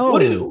one? No.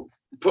 What is?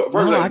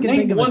 Parker's like,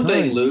 name one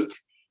thing, Luke.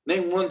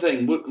 Name one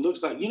thing.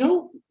 Luke's like,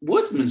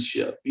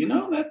 woodsmanship.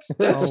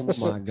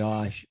 That's. Oh my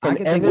gosh! I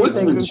can think of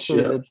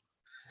woodsmanship.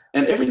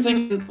 And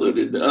everything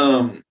included.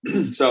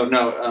 So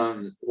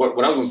no,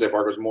 what I was going to say,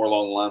 Parker, is more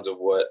along the lines of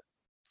what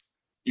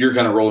you're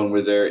kind of rolling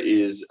with there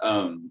is,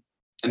 and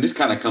this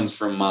kind of comes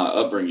from my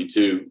upbringing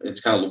too.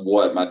 It's kind of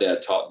what my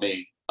dad taught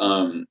me,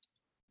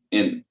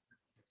 in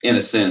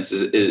a sense,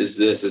 is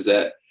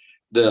that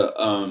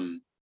the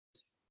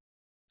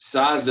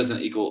size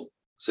doesn't equal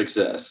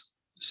success.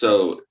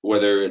 So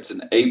whether it's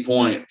an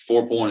 8-point,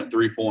 4-point,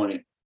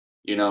 3-point,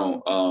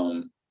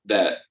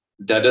 that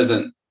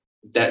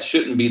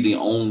shouldn't be the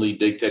only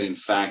dictating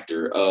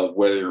factor of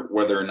whether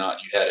or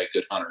not you had a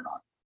good hunt or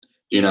not,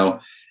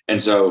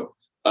 And so,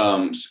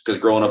 because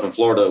growing up in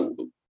Florida,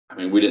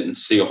 we didn't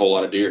see a whole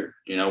lot of deer,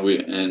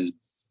 and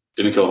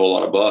didn't kill a whole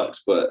lot of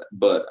bucks, but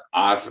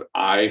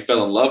I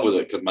fell in love with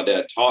it because my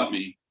dad taught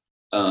me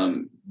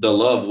the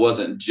love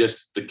wasn't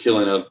just the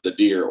killing of the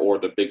deer or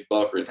the big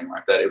buck or anything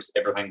like that. It was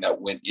everything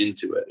that went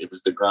into it. It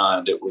was the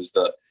grind. It was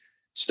the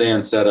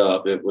stand set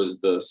up. It was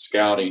the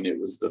scouting. It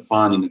was the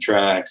finding the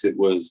tracks. It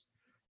was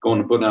going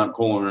and putting out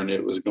corn.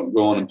 It was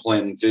going and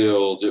planting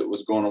fields. It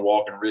was going and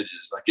walking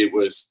ridges. Like it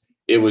was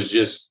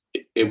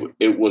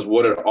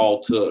what it all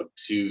took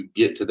to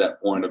get to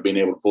that point of being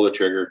able to pull the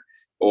trigger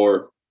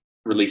or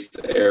release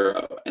the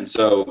arrow. And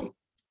so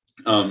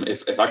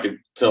if I could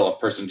tell a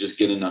person just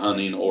get into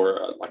hunting,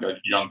 or like a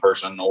young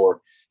person,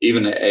 or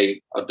even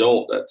a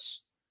adult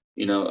that's,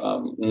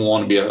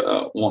 want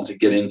to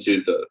get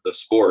into the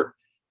sport,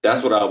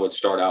 that's what I would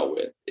start out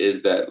with,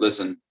 is that,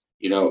 listen,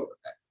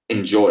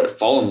 enjoy it,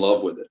 fall in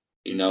love with it,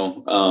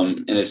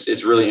 and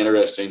it's really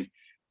interesting.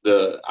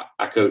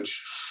 I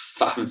coach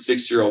 5 and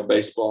 6 year old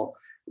baseball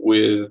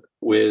with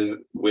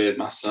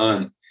my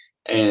son,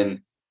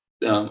 and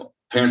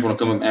parents want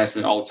to come and ask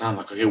me all the time,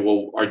 like, okay,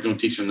 well, are you going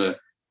to teach them to,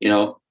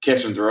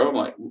 catch and throw? I'm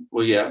like,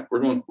 well, yeah, we're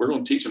going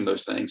to teach them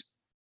those things.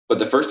 But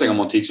the first thing I'm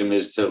going to teach them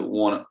is to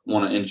want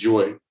to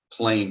enjoy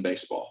playing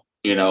baseball,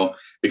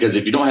 because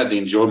if you don't have the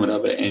enjoyment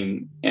of it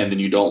and then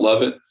you don't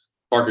love it,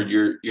 Parker,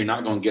 you're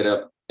not going to get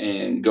up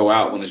and go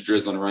out when it's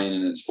drizzling rain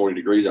and it's 40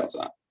 degrees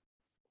outside.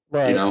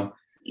 Right.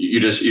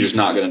 You're just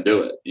not going to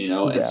do it,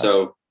 Yeah. And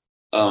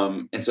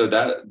so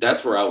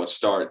that's where I would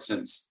start,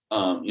 since,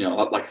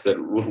 like I said,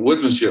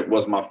 woodsmanship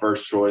was my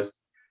first choice.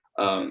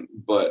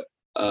 But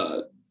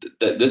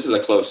this is a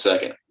close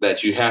second,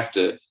 that you have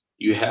to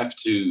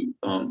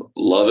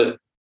love it.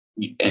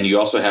 And you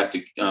also have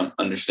to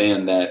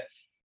understand that,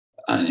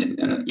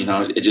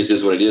 it just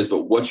is what it is.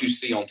 But what you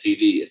see on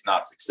TV is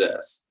not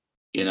success.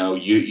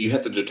 You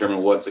have to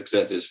determine what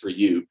success is for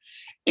you,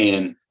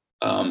 and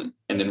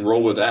then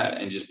roll with that,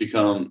 and just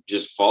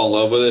fall in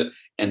love with it,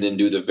 and then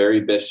do the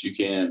very best you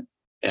can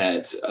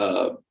at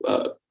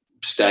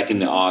stacking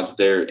the odds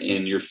there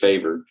in your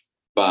favor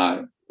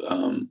by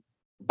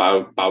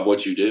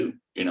what you do.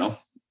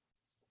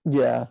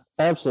 Yeah,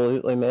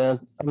 absolutely, man.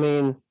 I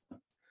mean,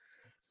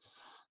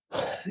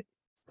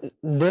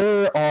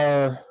 there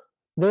are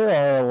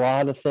a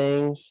lot of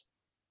things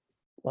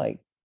like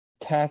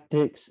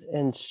tactics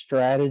and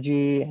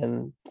strategy,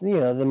 and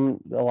a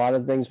lot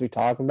of things we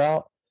talk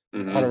about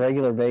on a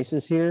regular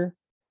basis here.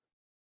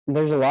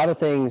 There's a lot of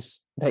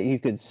things that you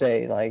could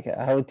say, like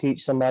I would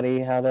teach somebody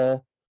how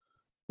to,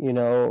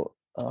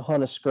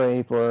 hunt a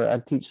scrape, or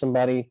I'd teach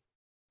somebody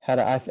how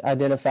to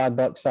identify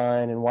buck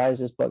sign and why is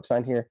this buck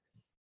sign here.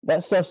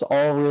 That stuff's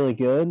all really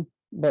good,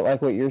 but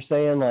like what you're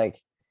saying,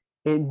 like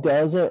it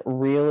doesn't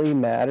really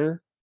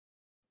matter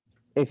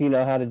if you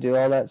know how to do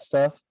all that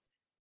stuff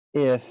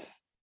if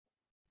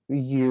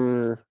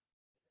you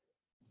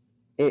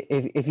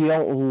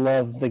don't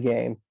love the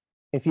game,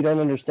 if you don't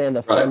understand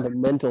the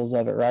fundamentals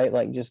of it, right?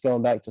 Like just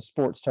going back to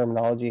sports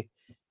terminology,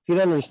 if you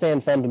don't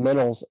understand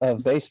fundamentals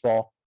of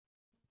baseball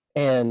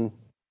and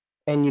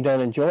you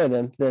don't enjoy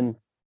them, then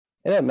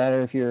it doesn't matter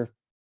if you're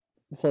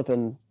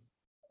flipping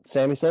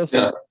Sammy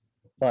Sosa.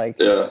 I'm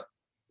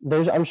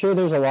sure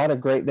there's a lot of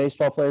great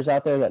baseball players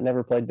out there that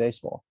never played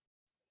baseball.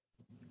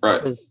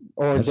 Right.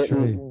 Or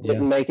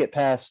didn't make it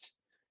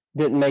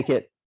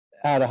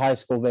out of high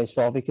school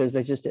baseball because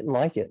they just didn't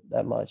like it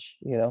that much,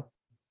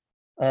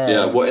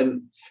 Well,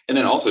 and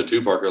then also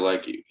too, Parker,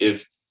 like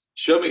if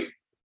show me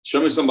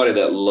somebody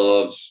that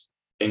loves,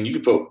 and you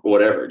can put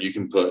whatever, you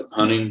can put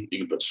hunting, you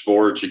can put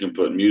sports, you can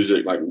put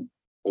music, like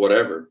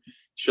whatever.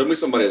 Show me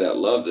somebody that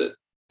loves it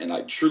and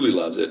like truly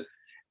loves it.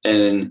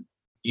 And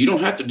you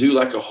don't have to do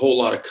like a whole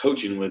lot of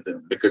coaching with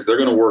them, because they're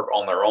going to work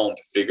on their own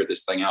to figure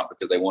this thing out,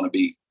 because they want to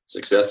be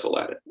successful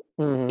at it.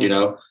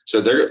 Mm-hmm.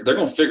 So they're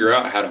going to figure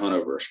out how to hunt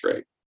over a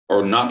scrape,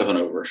 or not to hunt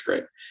over a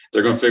scrape.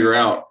 They're going to figure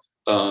out,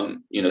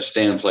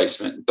 stand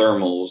placement,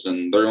 thermals,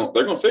 and they're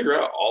going to figure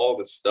out all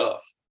this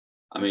stuff.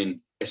 I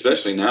mean,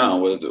 especially now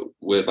with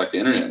like the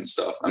internet and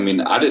stuff. I mean,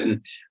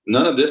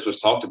 none of this was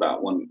talked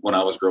about when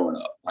I was growing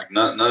up. Like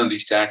none of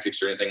these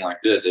tactics or anything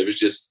like this. It was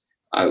just,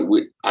 I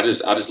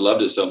just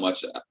loved it so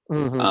much.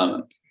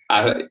 Mm-hmm.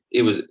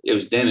 It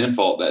was Dan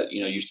Infalt that,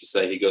 used to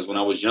say, he goes, when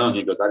I was young,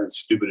 he goes, I just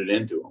stupided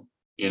into him,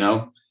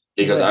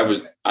 he goes,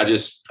 I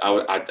just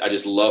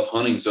love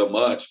hunting so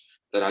much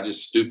that I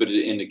just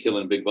stupided into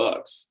killing big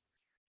bucks.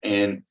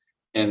 And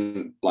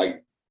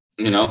like,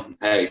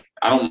 hey,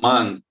 I don't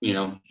mind,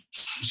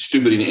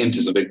 stupiding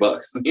into some big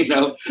bucks,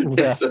 Yeah.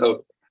 And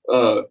so,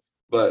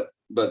 but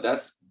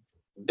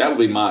that would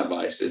be my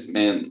advice is,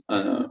 man,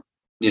 and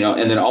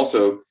then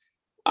also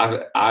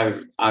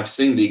I've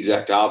seen the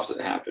exact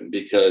opposite happen,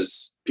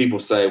 because people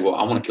say, well,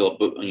 I want to kill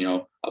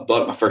a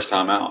buck my first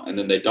time out, and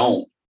then they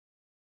don't.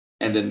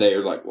 And then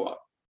they're like, well,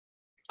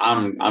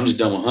 I'm just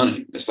done with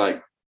hunting. It's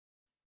like,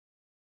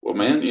 well,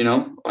 man,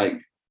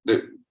 like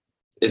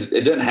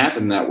it doesn't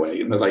happen that way.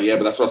 And they're like, yeah,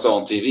 but that's what I saw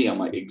on TV. I'm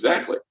like,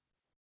 exactly.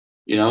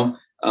 That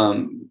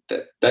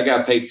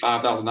guy paid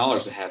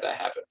 $5,000 to have that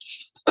happen.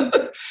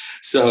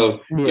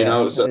 So,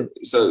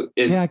 so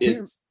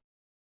it's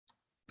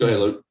go ahead,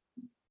 Luke.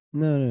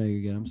 No,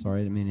 you're good. I'm sorry.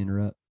 I didn't mean to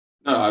interrupt.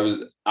 No,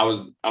 I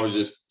was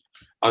just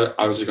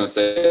I was just going to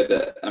say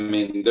that, I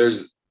mean,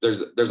 there's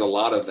a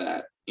lot of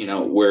that,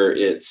 where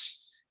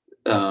it's,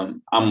 I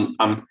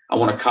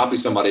want to copy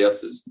somebody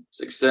else's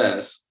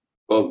success,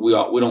 but we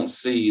don't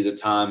see the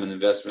time and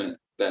investment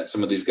that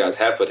some of these guys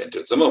have put into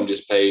it. Some of them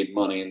just paid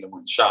money in the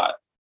one shot,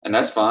 and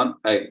that's fine.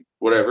 Hey,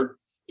 whatever,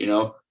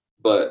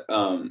 but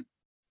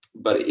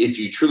if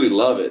you truly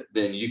love it,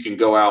 then you can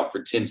go out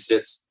for 10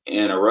 sits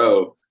in a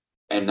row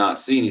and not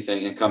see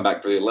anything and come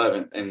back for the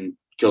 11th and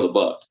kill the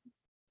buck.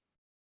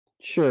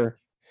 Sure.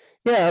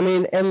 Yeah. I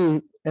mean,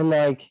 and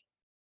like,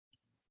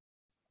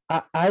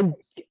 I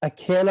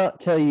cannot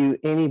tell you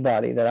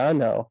anybody that I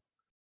know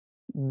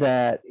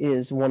that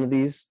is one of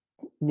these,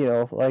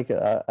 like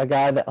a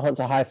guy that hunts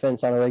a high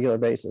fence on a regular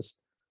basis.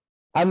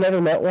 I've never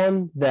met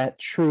one that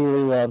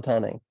truly loved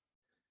hunting,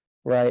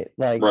 right?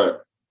 Like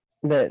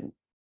that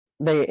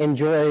they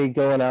enjoy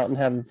going out and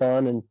having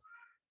fun and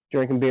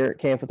drinking beer at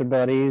camp with their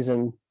buddies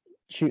and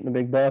shooting a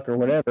big buck or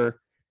whatever.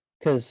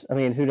 Because I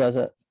mean, who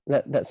doesn't?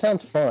 That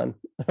sounds fun,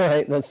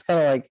 right? That's kind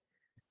of like,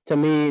 to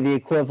me, the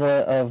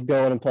equivalent of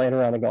going and playing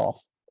around a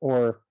golf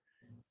or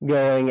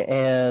going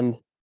and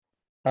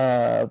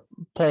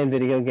playing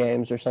video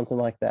games or something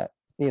like that.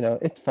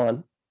 It's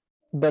fun,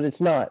 but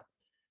it's not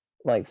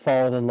like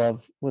falling in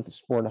love with the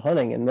sport of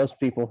hunting. And most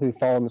people who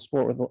fall in the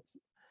sport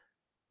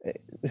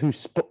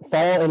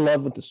fall in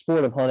love with the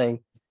sport of hunting,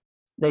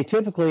 they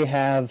typically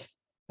have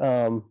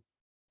a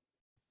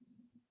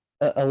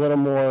little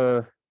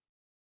more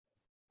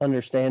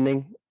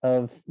understanding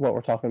of what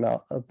we're talking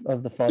about,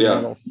 of the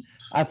fundamentals. Yeah.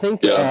 I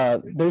think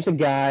there's a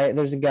guy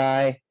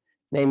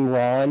named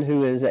Ron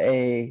who is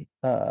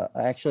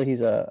actually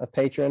he's a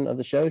patron of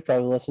the show. He's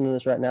probably listening to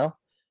this right now.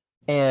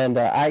 And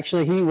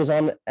actually he was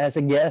on as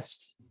a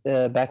guest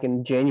back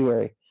in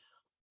January.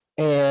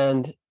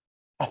 And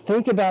I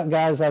think about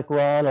guys like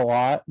Ron a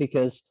lot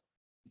because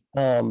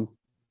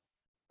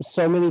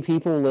so many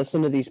people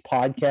listen to these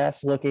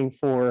podcasts looking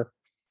for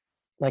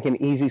like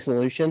an easy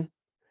solution.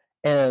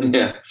 And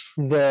the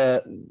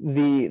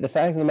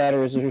fact of the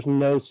matter is there's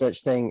no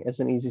such thing as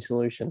an easy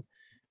solution.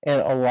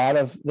 And a lot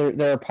of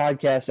there are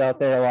podcasts out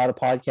there, a lot of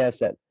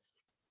podcasts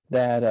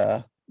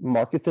that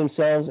market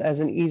themselves as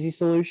an easy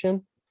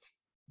solution,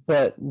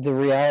 but the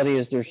reality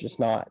is there's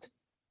not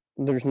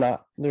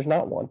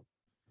one.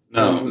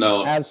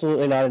 No,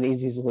 absolutely not an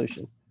easy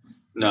solution.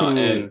 No,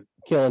 and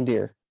killing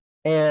deer.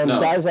 And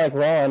guys like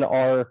Ron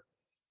are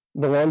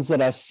the ones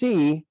that I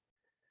see.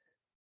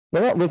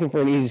 They're not looking for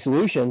an easy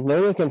solution.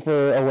 They're looking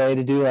for a way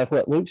to do like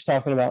what Luke's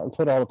talking about and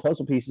put all the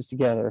puzzle pieces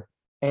together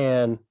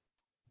and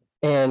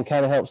kind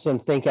of helps them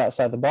think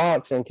outside the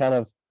box. And kind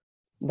of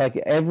like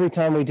every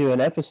time we do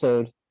an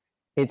episode,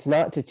 it's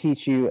not to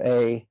teach you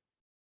a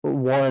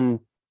one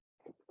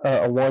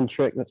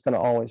trick that's going to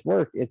always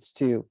work. It's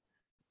to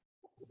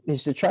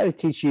try to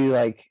teach you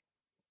like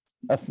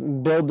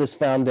build this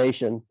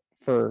foundation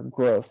for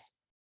growth.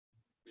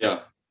 Yeah.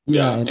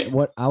 And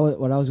what I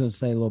was going to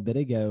say a little bit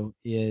ago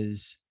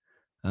is,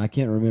 I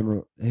can't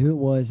remember who it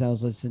was I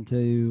was listening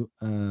to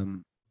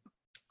on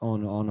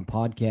a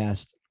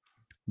podcast,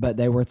 but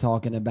they were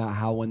talking about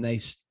how when they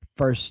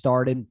first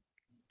started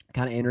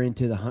kind of entering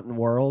into the hunting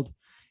world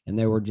and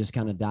they were just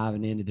kind of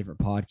diving into different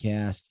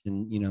podcasts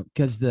and,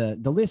 because the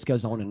list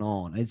goes on and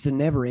on. It's a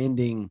never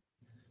ending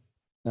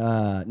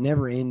trail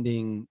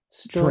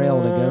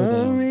to go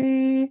down.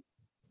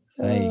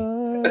 Hey,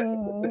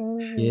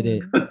 get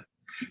it.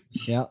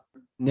 Yep.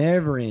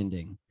 Never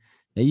ending.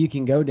 That you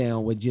can go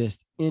down with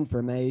just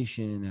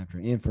information after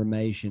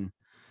information.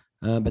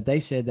 But they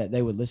said that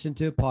they would listen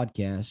to a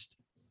podcast,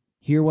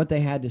 hear what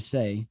they had to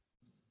say,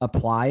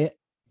 apply it,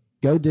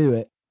 go do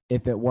it.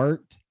 If it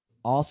worked,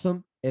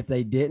 awesome. If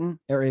they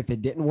didn't, or if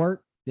it didn't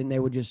work, then they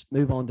would just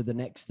move on to the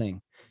next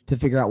thing to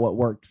figure out what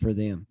worked for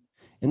them.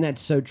 And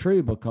that's so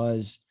true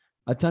because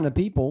a ton of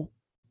people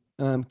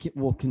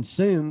will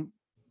consume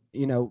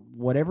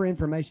whatever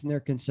information they're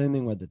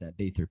consuming, whether that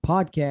be through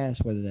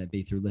podcasts, whether that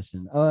be through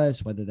listening to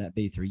us, whether that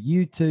be through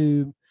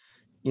YouTube,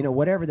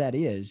 whatever that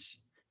is,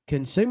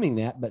 consuming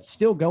that, but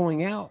still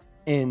going out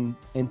and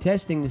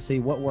testing to see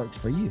what works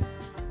for you.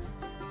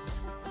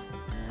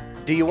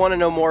 Do you want to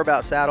know more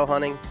about saddle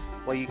hunting?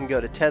 Well, you can go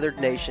to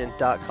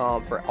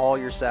tetherednation.com for all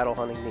your saddle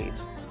hunting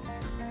needs.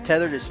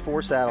 Tethered is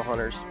for saddle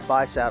hunters,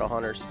 by saddle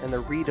hunters, and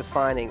they're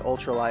redefining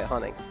ultralight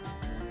hunting.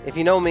 If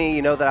you know me,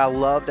 you know that I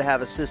love to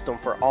have a system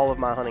for all of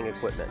my hunting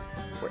equipment,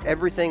 where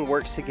everything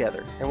works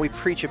together, and we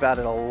preach about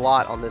it a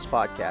lot on this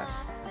podcast.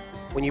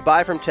 When you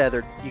buy from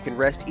Tethered, you can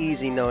rest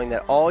easy knowing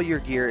that all your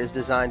gear is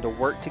designed to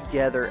work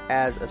together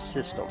as a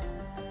system.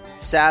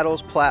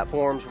 Saddles,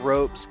 platforms,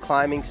 ropes,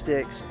 climbing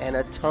sticks, and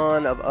a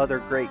ton of other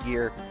great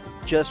gear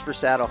just for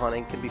saddle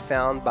hunting can be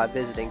found by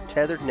visiting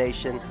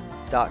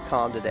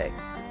tetherednation.com today.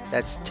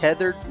 That's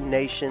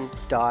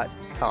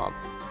tetherednation.com.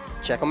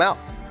 Check them out.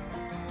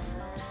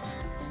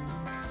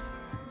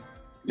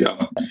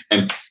 Yeah,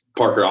 and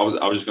Parker, I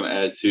was just going to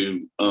add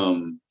to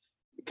kind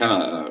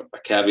of a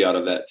caveat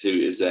of that too,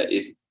 is that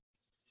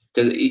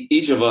because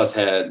each of us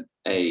had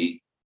a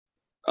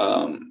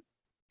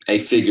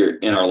figure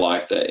in our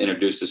life that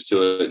introduced us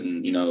to it,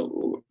 and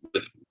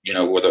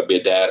whether it be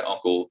a dad,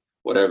 uncle,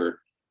 whatever.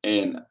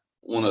 And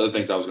one of the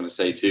things I was going to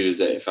say too is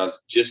that if I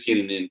was just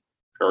getting in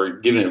or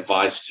giving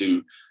advice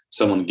to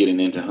someone getting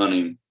into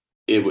hunting,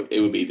 it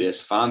would be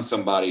this: find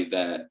somebody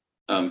that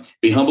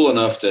be humble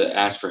enough to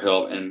ask for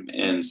help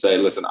and say,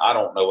 listen, I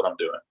don't know what I'm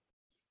doing,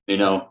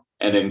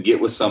 and then get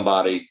with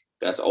somebody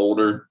that's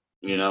older,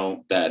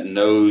 that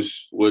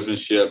knows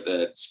woodsmanship,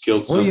 that's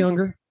killed Or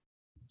younger.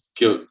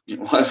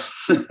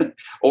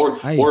 or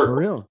Hey, for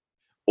real.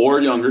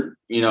 Or younger,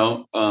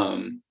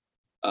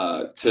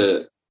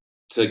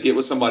 to get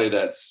with somebody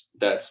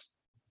that's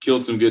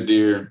killed some good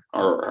deer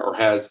or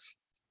has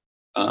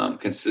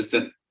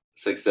consistent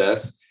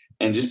success,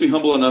 and just be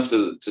humble enough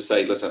to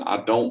say, listen, I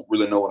don't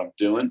really know what I'm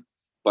doing,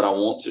 but I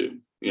want to,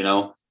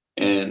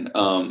 and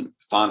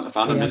find a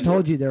mentor. I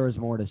told you there was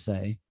more to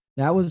say.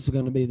 That was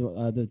going to be the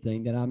other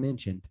thing that I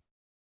mentioned.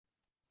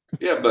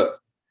 Yeah, but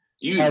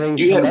you had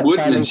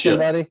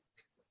woodsmanship.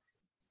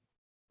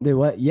 Do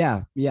what?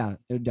 Yeah. I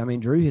mean,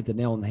 Drew hit the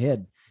nail on the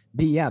head.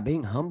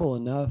 Being humble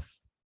enough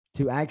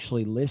to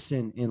actually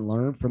listen and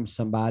learn from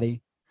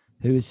somebody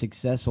who is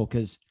successful.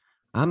 Because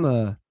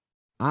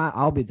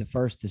I'll be the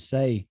first to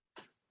say,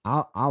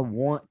 I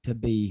want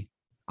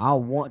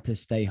to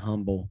stay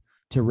humble,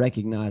 to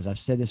recognize. I've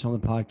said this on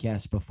the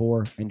podcast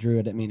before, and Drew,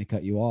 I didn't mean to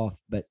cut you off,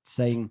 but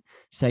saying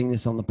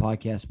this on the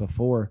podcast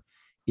before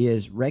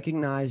is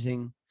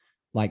recognizing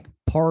like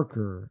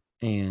Parker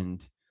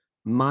and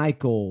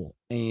Michael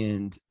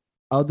and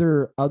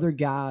other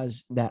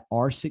guys that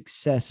are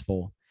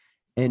successful,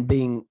 and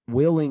being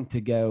willing to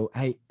go,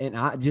 hey, and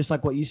I, just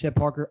like what you said,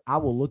 Parker, I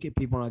will look at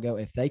people and I go,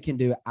 if they can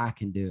do it, I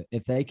can do it.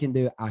 If they can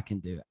do it, I can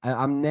do it.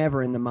 I'm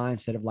never in the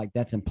mindset of like,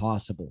 that's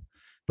impossible,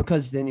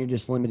 because then you're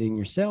just limiting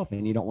yourself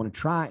and you don't want to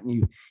try it. And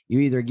you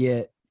either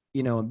get,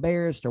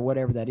 embarrassed or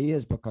whatever that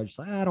is, because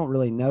you're like, I don't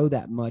really know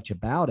that much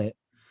about it.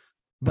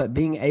 But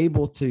being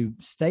able to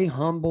stay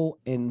humble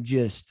and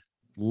just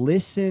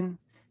listen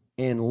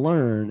and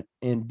learn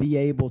and be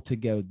able to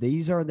go,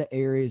 these are the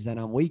areas that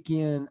I'm weak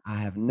in. I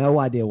have no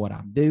idea what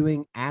I'm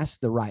doing. Ask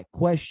the right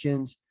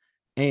questions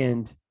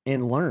and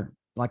learn,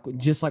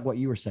 just like what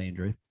you were saying,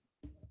 Drew.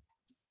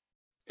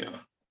 Yeah,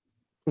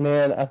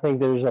 man, I think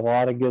there's a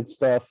lot of good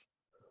stuff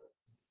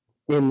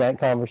in that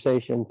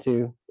conversation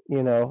too,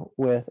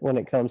 with when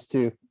it comes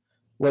to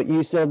what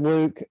you said,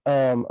 Luke,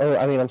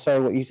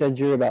 what you said,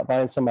 Drew, about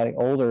finding somebody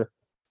older.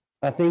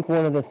 I think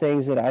one of the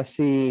things that I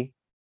see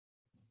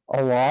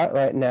a lot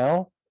right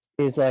now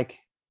is like,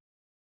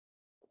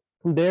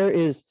 there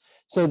was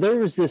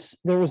this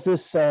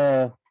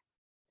I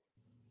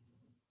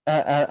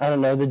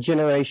don't know, the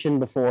generation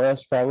before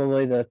us,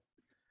 probably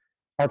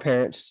our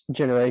parents'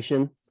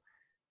 generation,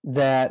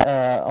 that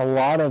a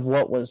lot of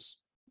what was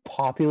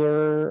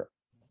popular,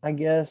 I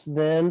guess,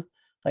 then,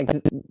 like,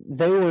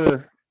 they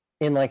were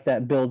in like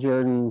that Bill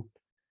Jordan,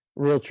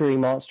 Realtree,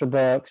 Monster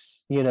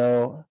Bucks,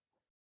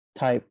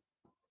 type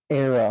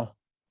era.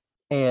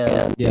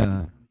 And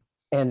yeah,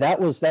 and that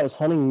was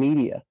hunting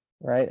media,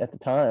 right, at the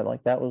time.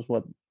 Like, that was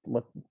what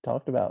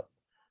talked about.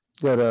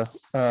 And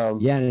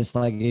it's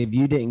like, if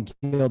you didn't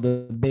kill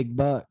the big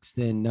bucks,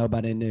 then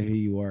nobody knew who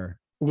you were.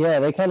 Yeah,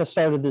 they kind of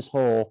started this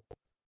whole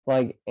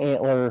like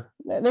antler.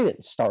 They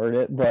didn't start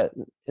it, but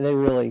they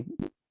really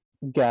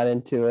got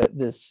into it.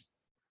 This,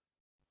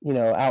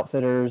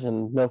 Outfitters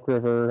and Milk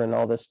River and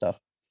all this stuff.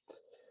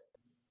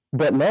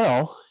 But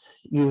now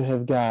you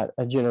have got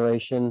a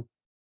generation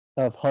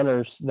of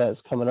hunters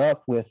that's coming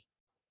up with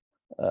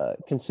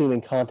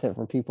consuming content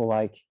from people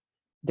like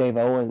Dave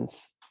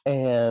Owens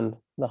and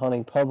the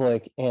Hunting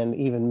Public, and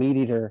even Meat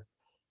Eater,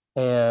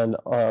 and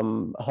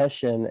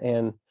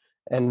Hushin,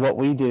 and what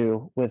we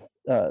do with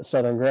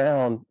Southern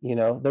Ground.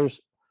 There's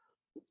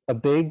a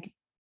big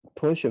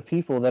push of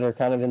people that are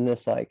kind of in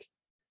this like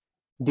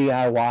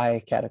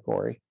DIY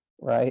category,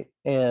 right?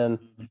 And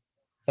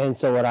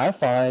so what I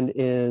find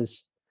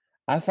is,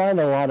 I find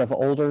a lot of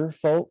older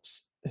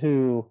folks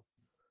who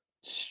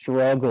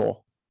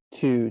struggle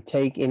to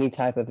take any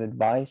type of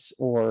advice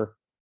or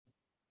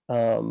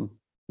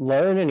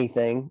learn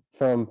anything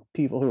from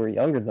people who are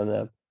younger than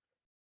them.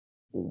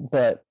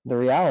 But the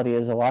reality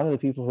is, a lot of the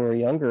people who are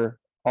younger,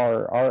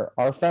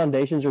 our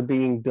foundations are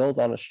being built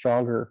on a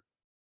stronger,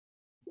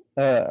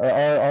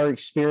 our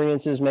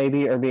experiences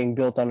maybe are being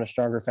built on a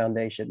stronger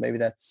foundation. Maybe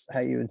that's how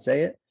you would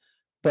say it.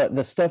 But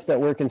the stuff that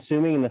we're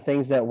consuming and the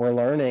things that we're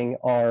learning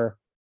are,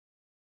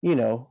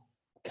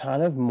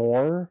 kind of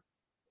more,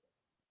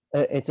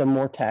 it's a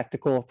more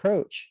tactical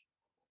approach.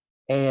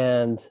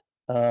 And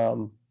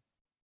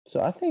so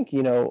I think,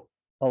 a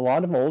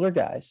lot of older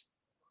guys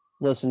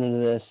listening to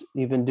this,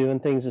 you've been doing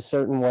things a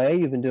certain way.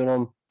 You've been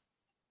doing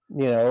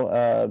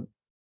them,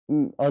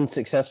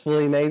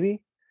 unsuccessfully,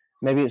 maybe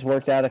it's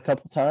worked out a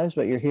couple times,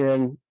 but you're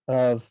hearing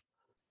of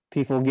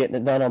people getting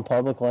it done on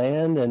public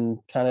land and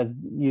kind of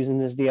using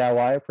this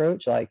DIY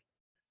approach. Like,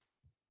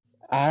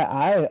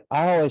 I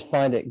always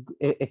find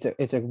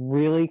it's a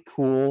really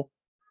cool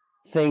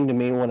thing to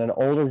me when an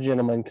older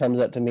gentleman comes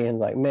up to me and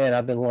like, man,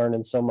 I've been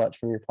learning so much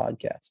from your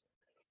podcast.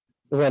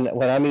 When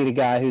I meet a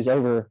guy who's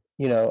over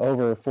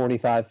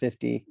 45,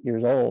 50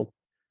 years old,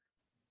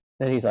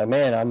 And he's like,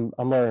 man,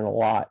 I'm learning a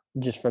lot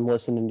just from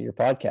listening to your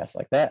podcast.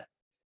 Like that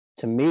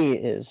to me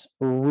is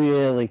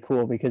really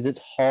cool because it's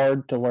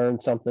hard to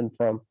learn something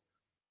from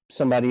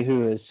somebody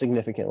who is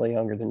significantly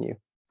younger than you.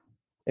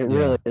 It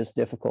really is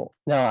difficult.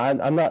 Now,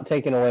 I'm not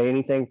taking away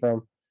anything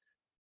from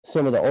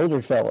some of the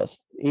older fellas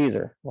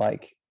either.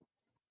 Like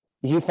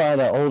you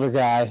find an older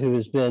guy who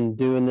has been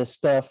doing this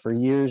stuff for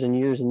years and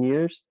years and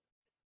years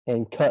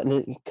and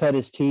cut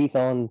his teeth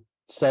on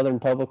southern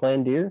public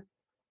land deer.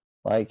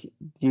 Like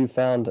you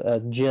found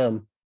a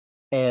gem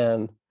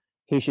and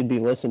he should be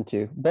listened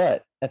to.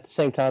 But at the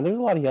same time, there's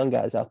a lot of young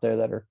guys out there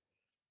that are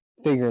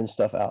figuring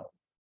stuff out.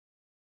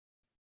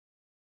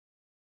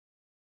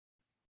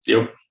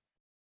 Yep.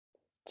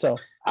 So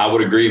I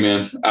would agree,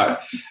 man. I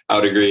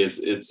would agree. It's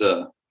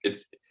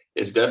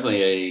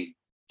definitely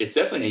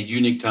a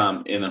unique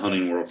time in the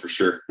hunting world for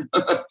sure.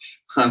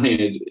 I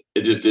mean,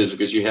 it just is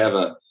because you have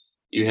a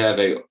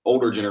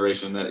older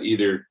generation that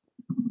either,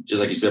 just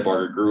like you said,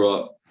 Parker, grew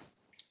up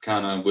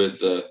kind of with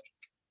the,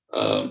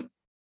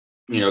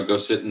 go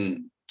sit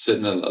in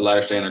a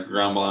ladder stand or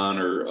ground blind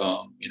or,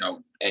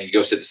 and you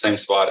go sit the same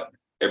spot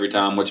every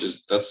time,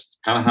 that's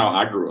kind of how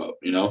I grew up,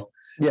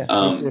 Yeah.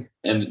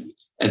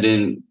 And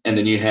then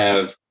you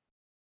have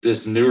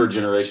this newer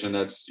generation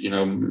that's,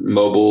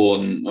 mobile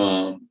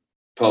and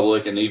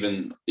public and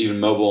even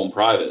mobile and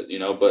private,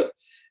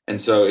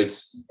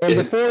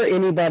 before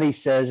anybody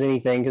says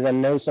anything, because I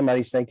know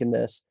somebody's thinking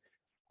this,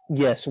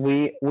 yes,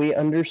 we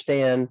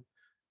understand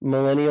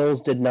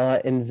millennials did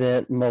not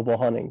invent mobile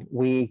hunting.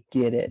 We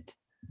get it.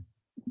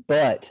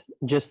 But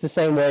just the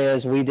same way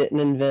as we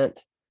didn't invent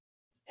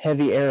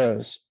heavy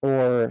arrows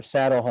or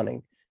saddle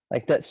hunting,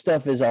 like that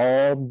stuff has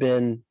all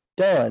been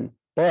done.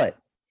 But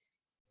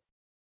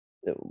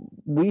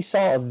we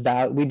saw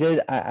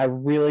I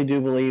really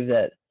do believe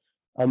that,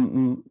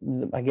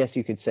 I guess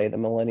you could say the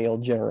millennial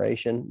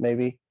generation,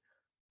 maybe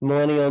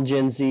millennial,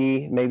 Gen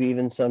Z, maybe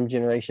even some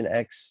Generation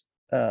X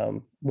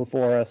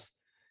before us,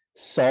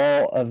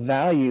 saw a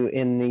value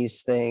in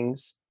these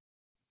things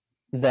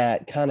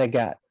that kind of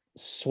got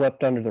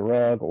swept under the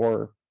rug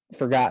or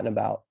forgotten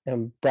about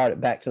and brought it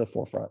back to the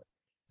forefront.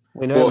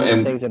 We know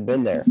these things have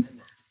been there.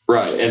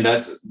 Right. And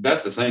that's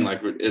the thing.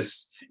 Like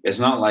it's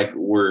not like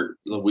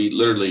we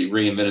literally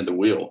reinvented the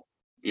wheel,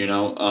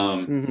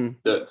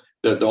 the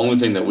only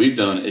thing that we've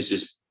done is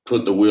just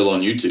put the wheel on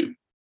YouTube,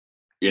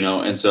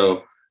 and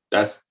so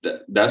that's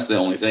the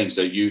only thing.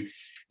 So you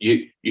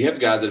have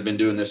guys that have been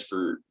doing this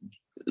for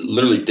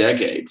literally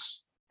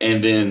decades.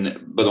 But the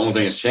only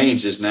thing that's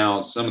changed is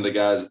now some of the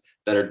guys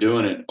that are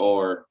doing it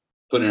are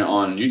putting it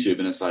on YouTube,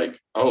 and it's like,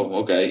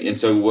 oh, okay. And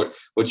so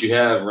what you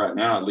have right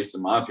now, at least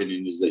in my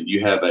opinion, is that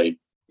you have a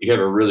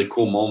really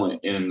cool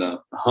moment in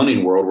the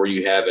hunting world where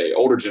you have a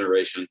older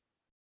generation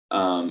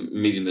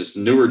meeting this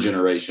newer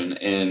generation,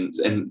 and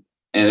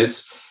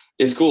it's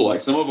cool. Like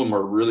some of them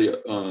are really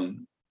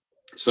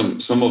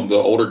some of the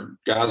older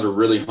guys are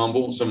really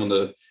humble. Some of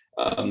the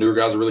newer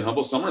guys are really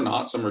humble. Some are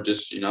not. Some are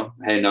just,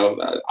 hey, no,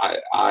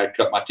 I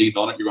cut my teeth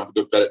on it. You're going to have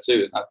to go cut it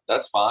too. And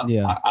that's fine.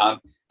 Yeah. I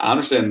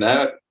understand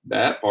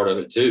that part of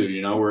it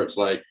too, where it's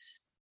like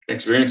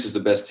experience is the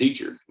best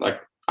teacher. Like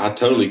I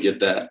totally get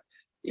that,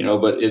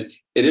 but it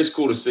is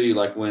cool to see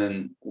like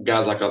when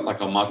guys like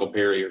a Michael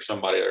Perry or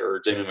somebody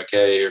or Jamie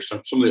McKay or some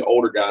of the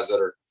older guys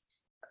that are,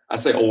 I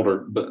say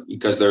older, but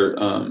because they're,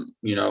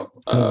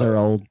 they're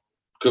old.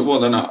 Well,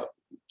 they're not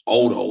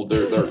old.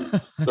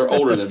 They're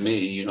older than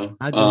me,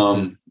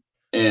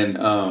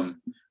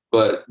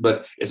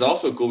 but it's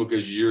also cool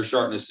because you're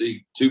starting to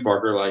see too,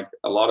 Parker, like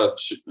a lot of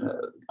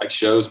like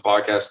shows,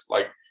 podcasts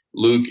like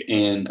Luke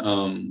and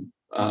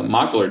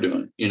Michael are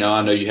doing.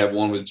 I know you have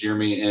one with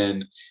Jeremy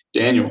and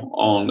Daniel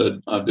on the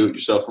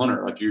Do-It-Yourself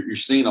Hunter. Like you're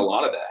seeing a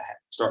lot of that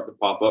starting to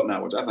pop up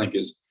now, which I think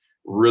is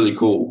really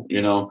cool.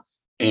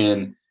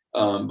 And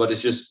but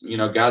it's just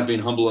guys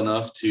being humble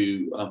enough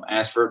to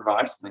ask for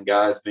advice, and then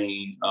guys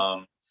being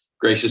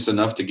gracious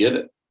enough to give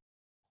it.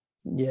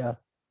 Yeah,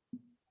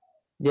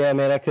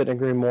 man, I couldn't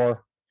agree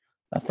more.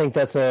 I think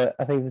that's a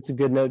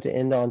good note to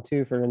end on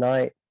too for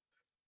tonight.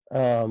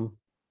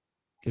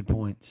 Good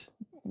points.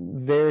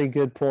 Very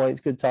good points.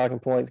 Good talking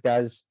points,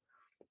 guys.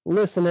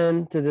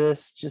 Listening to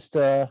this, just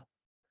be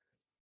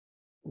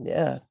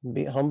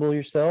humble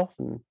yourself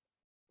and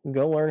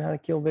go learn how to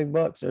kill big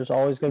bucks. There's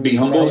always going to be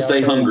humble,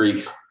 stay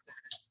hungry.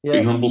 Yeah,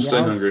 be humble, stay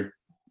hungry.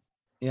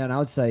 Yeah, and I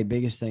would say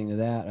biggest thing to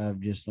that of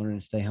just learning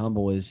to stay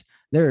humble is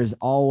there is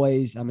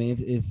always, I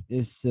mean, if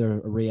it's a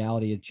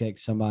reality to check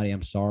somebody,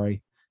 I'm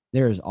sorry,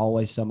 there is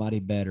always somebody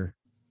better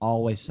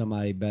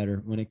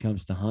when it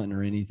comes to hunting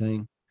or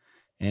anything.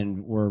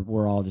 And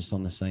we're all just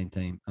on the same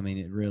team. I mean,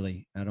 it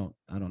really, I don't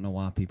know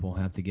why people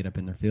have to get up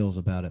in their feels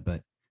about it,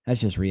 but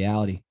that's just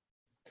reality.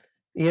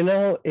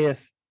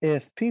 If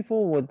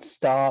people would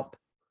stop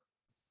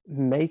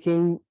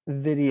making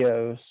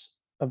videos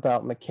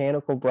about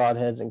mechanical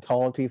broadheads and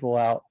calling people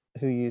out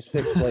who use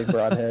fixed blade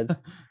broadheads,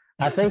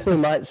 I think we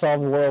might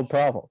solve world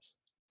problems.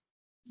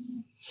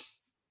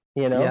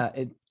 Yeah,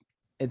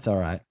 it's all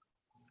right.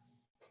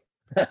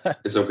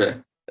 It's okay.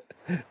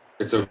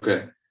 It's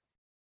okay.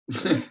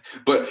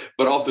 but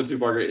also too,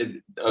 Parker,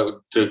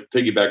 to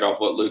piggyback off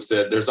what Luke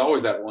said, there's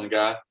always that one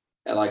guy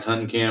at like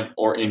hunting camp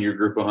or in your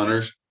group of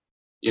hunters,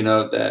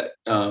 that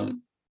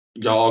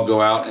y'all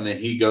go out and then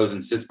he goes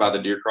and sits by the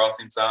deer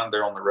crossing sign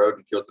there on the road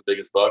and kills the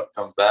biggest buck,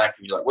 comes back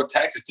and you're like, what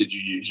tactics did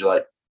you use? You're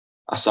like,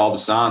 I saw the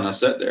sign and I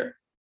sat there,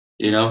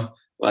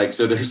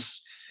 so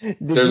there's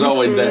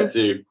always that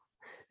too.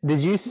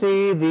 Did you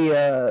see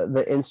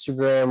the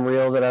Instagram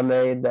reel that I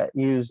made that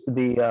used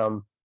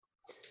the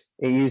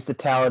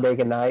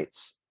Talladega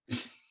Nights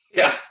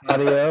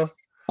audio?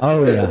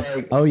 Oh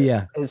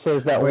yeah. It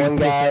says that one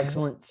guy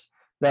excellence.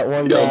 That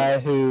one guy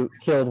who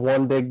killed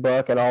one big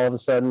buck and all of a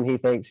sudden he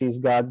thinks he's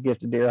God's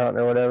gifted deer hunter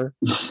or whatever.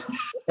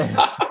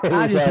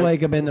 I just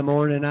wake up in the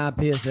morning and I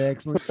piss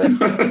excellence.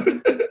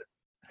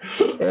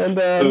 And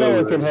no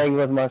one can hang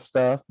with my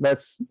stuff.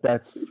 That's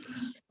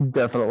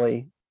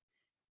definitely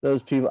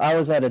those people. I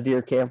was at a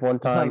deer camp one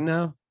time. It's like,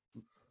 no.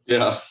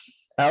 Yeah.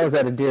 I was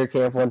at a deer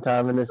camp one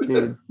time and this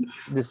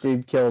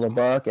dude killed a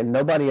buck and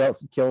nobody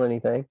else had killed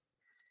anything.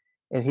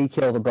 And he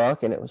killed a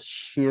buck and it was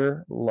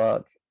sheer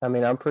luck. I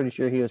mean, I'm pretty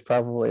sure he was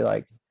probably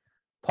like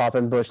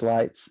popping bush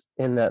lights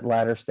in that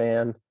ladder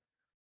stand.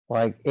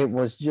 Like it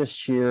was just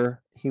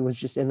sheer. He was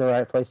just in the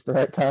right place at the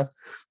right time.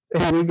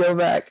 And we go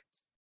back.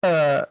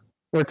 We're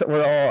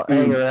all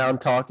hanging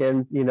around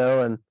talking,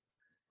 and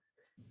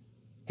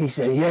he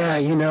said, yeah,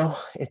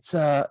 it's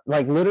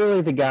like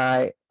literally the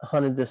guy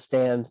hunted this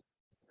stand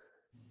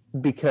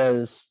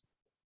because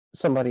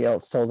somebody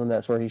else told him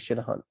that's where he should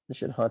hunt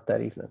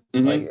that evening.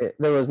 Mm-hmm. Like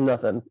there was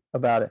nothing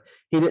about it.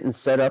 He didn't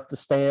set up the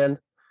stand.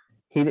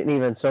 He didn't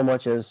even so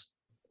much as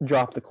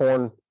drop the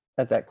corn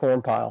at that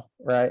corn pile,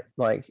 right?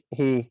 Like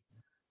he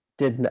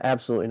did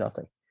absolutely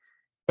nothing.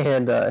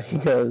 And he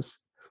goes,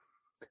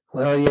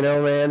 well,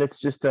 man, it's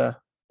just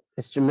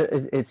it's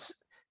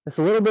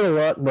a little bit of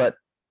luck, but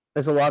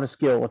there's a lot of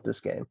skill with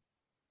this game.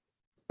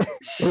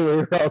 And we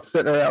were all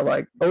sitting around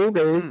like,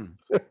 okay,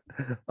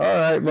 all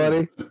right,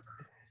 buddy.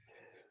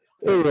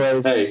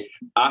 Anyways, hey,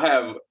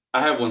 I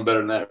have one better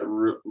than that.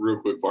 Real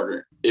quick,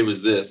 Parker. It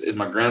was this. It's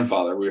my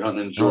grandfather. We were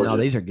hunting in Georgia. Oh,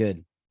 no, these are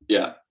good.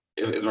 Yeah,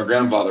 it's my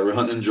grandfather. We're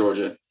hunting in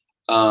Georgia.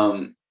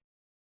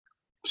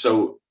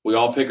 So we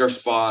all pick our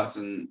spots,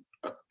 and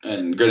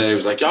Grenade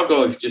was like, "Y'all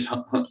go, just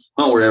hunt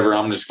wherever.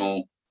 I'm just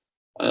going.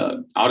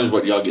 I'll just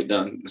let y'all get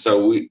done."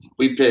 So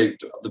we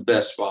picked the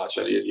best spots.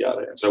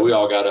 Yada. And so we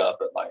all got up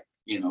at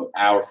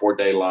hour before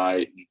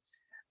daylight.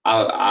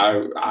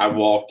 I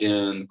walked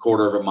in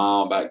quarter of a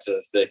mile back to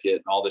the thicket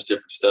and all this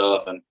different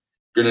stuff. And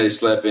Grenade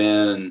slept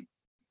in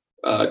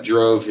and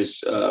drove his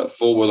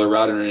four-wheeler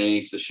right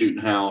underneath the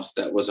shooting house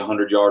that was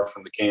 100 yards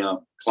from the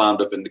camp,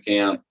 climbed up in the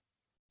camp,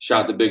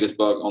 shot the biggest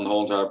buck on the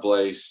whole entire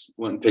place,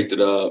 went and picked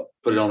it up,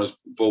 put it on his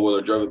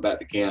four-wheeler, drove it back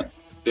to camp,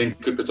 then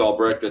cooked us all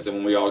breakfast. And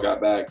when we all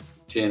got back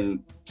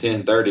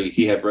 10:30,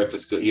 he had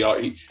breakfast cooked.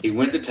 He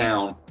went to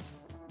town,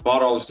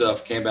 bought all the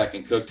stuff, came back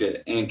and cooked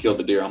it and killed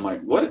the deer. I'm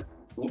like, what?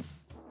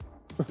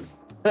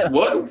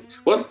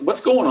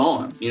 What's going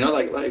on?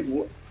 Like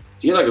what,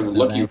 do you have like a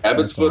lucky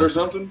rabbit's foot or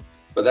something?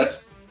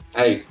 But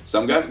hey,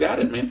 some guys got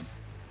it, man.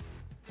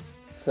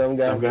 Some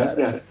guys got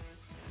it.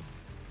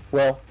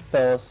 Well,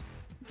 fellas,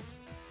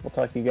 we'll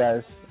talk to you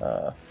guys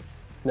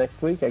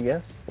next week, I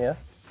guess. Yeah.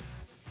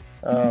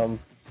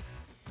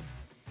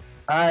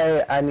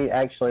 I need,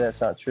 actually,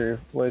 that's not true.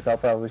 Luke, I'll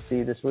probably see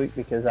you this week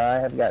because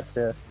I've got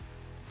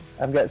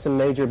some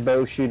major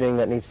bow shooting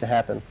that needs to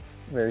happen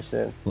very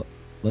soon.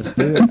 Let's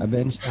do it. I've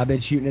been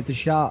shooting at the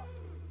shop.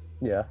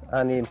 Yeah,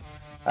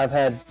 I've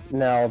had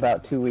now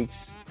about 2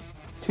 weeks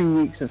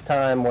of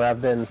time where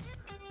I've been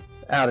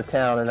out of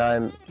town and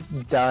I'm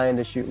dying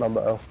to shoot my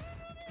bow.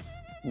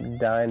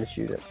 Dying to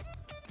shoot it.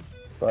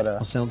 But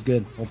well, sounds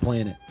good. We'll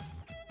plan it.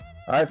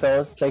 All right,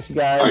 fellas. Thanks you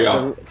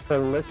guys for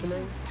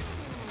listening.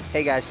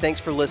 Hey guys,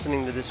 thanks for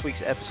listening to this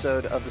week's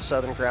episode of the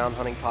Southern Ground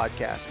Hunting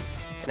Podcast.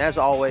 And as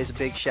always, a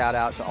big shout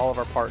out to all of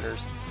our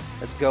partners.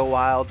 That's Go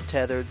Wild,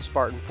 Tethered,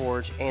 Spartan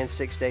Forge, and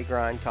 6 Day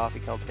Grind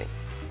Coffee Company.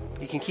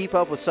 You can keep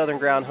up with Southern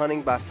Ground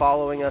Hunting by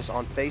following us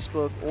on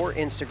Facebook or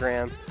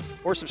Instagram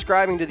or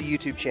subscribing to the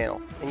YouTube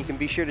channel. And you can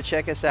be sure to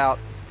check us out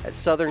at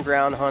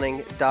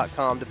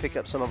southerngroundhunting.com to pick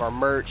up some of our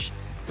merch,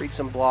 read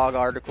some blog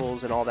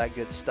articles, and all that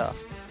good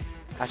stuff.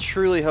 I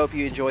truly hope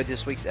you enjoyed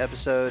this week's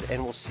episode,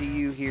 and we'll see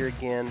you here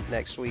again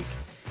next week.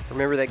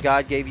 Remember that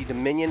God gave you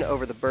dominion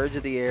over the birds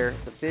of the air,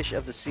 the fish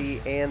of the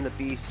sea, and the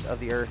beasts of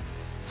the earth.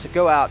 So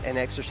go out and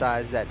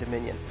exercise that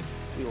dominion.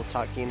 We will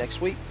talk to you next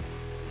week.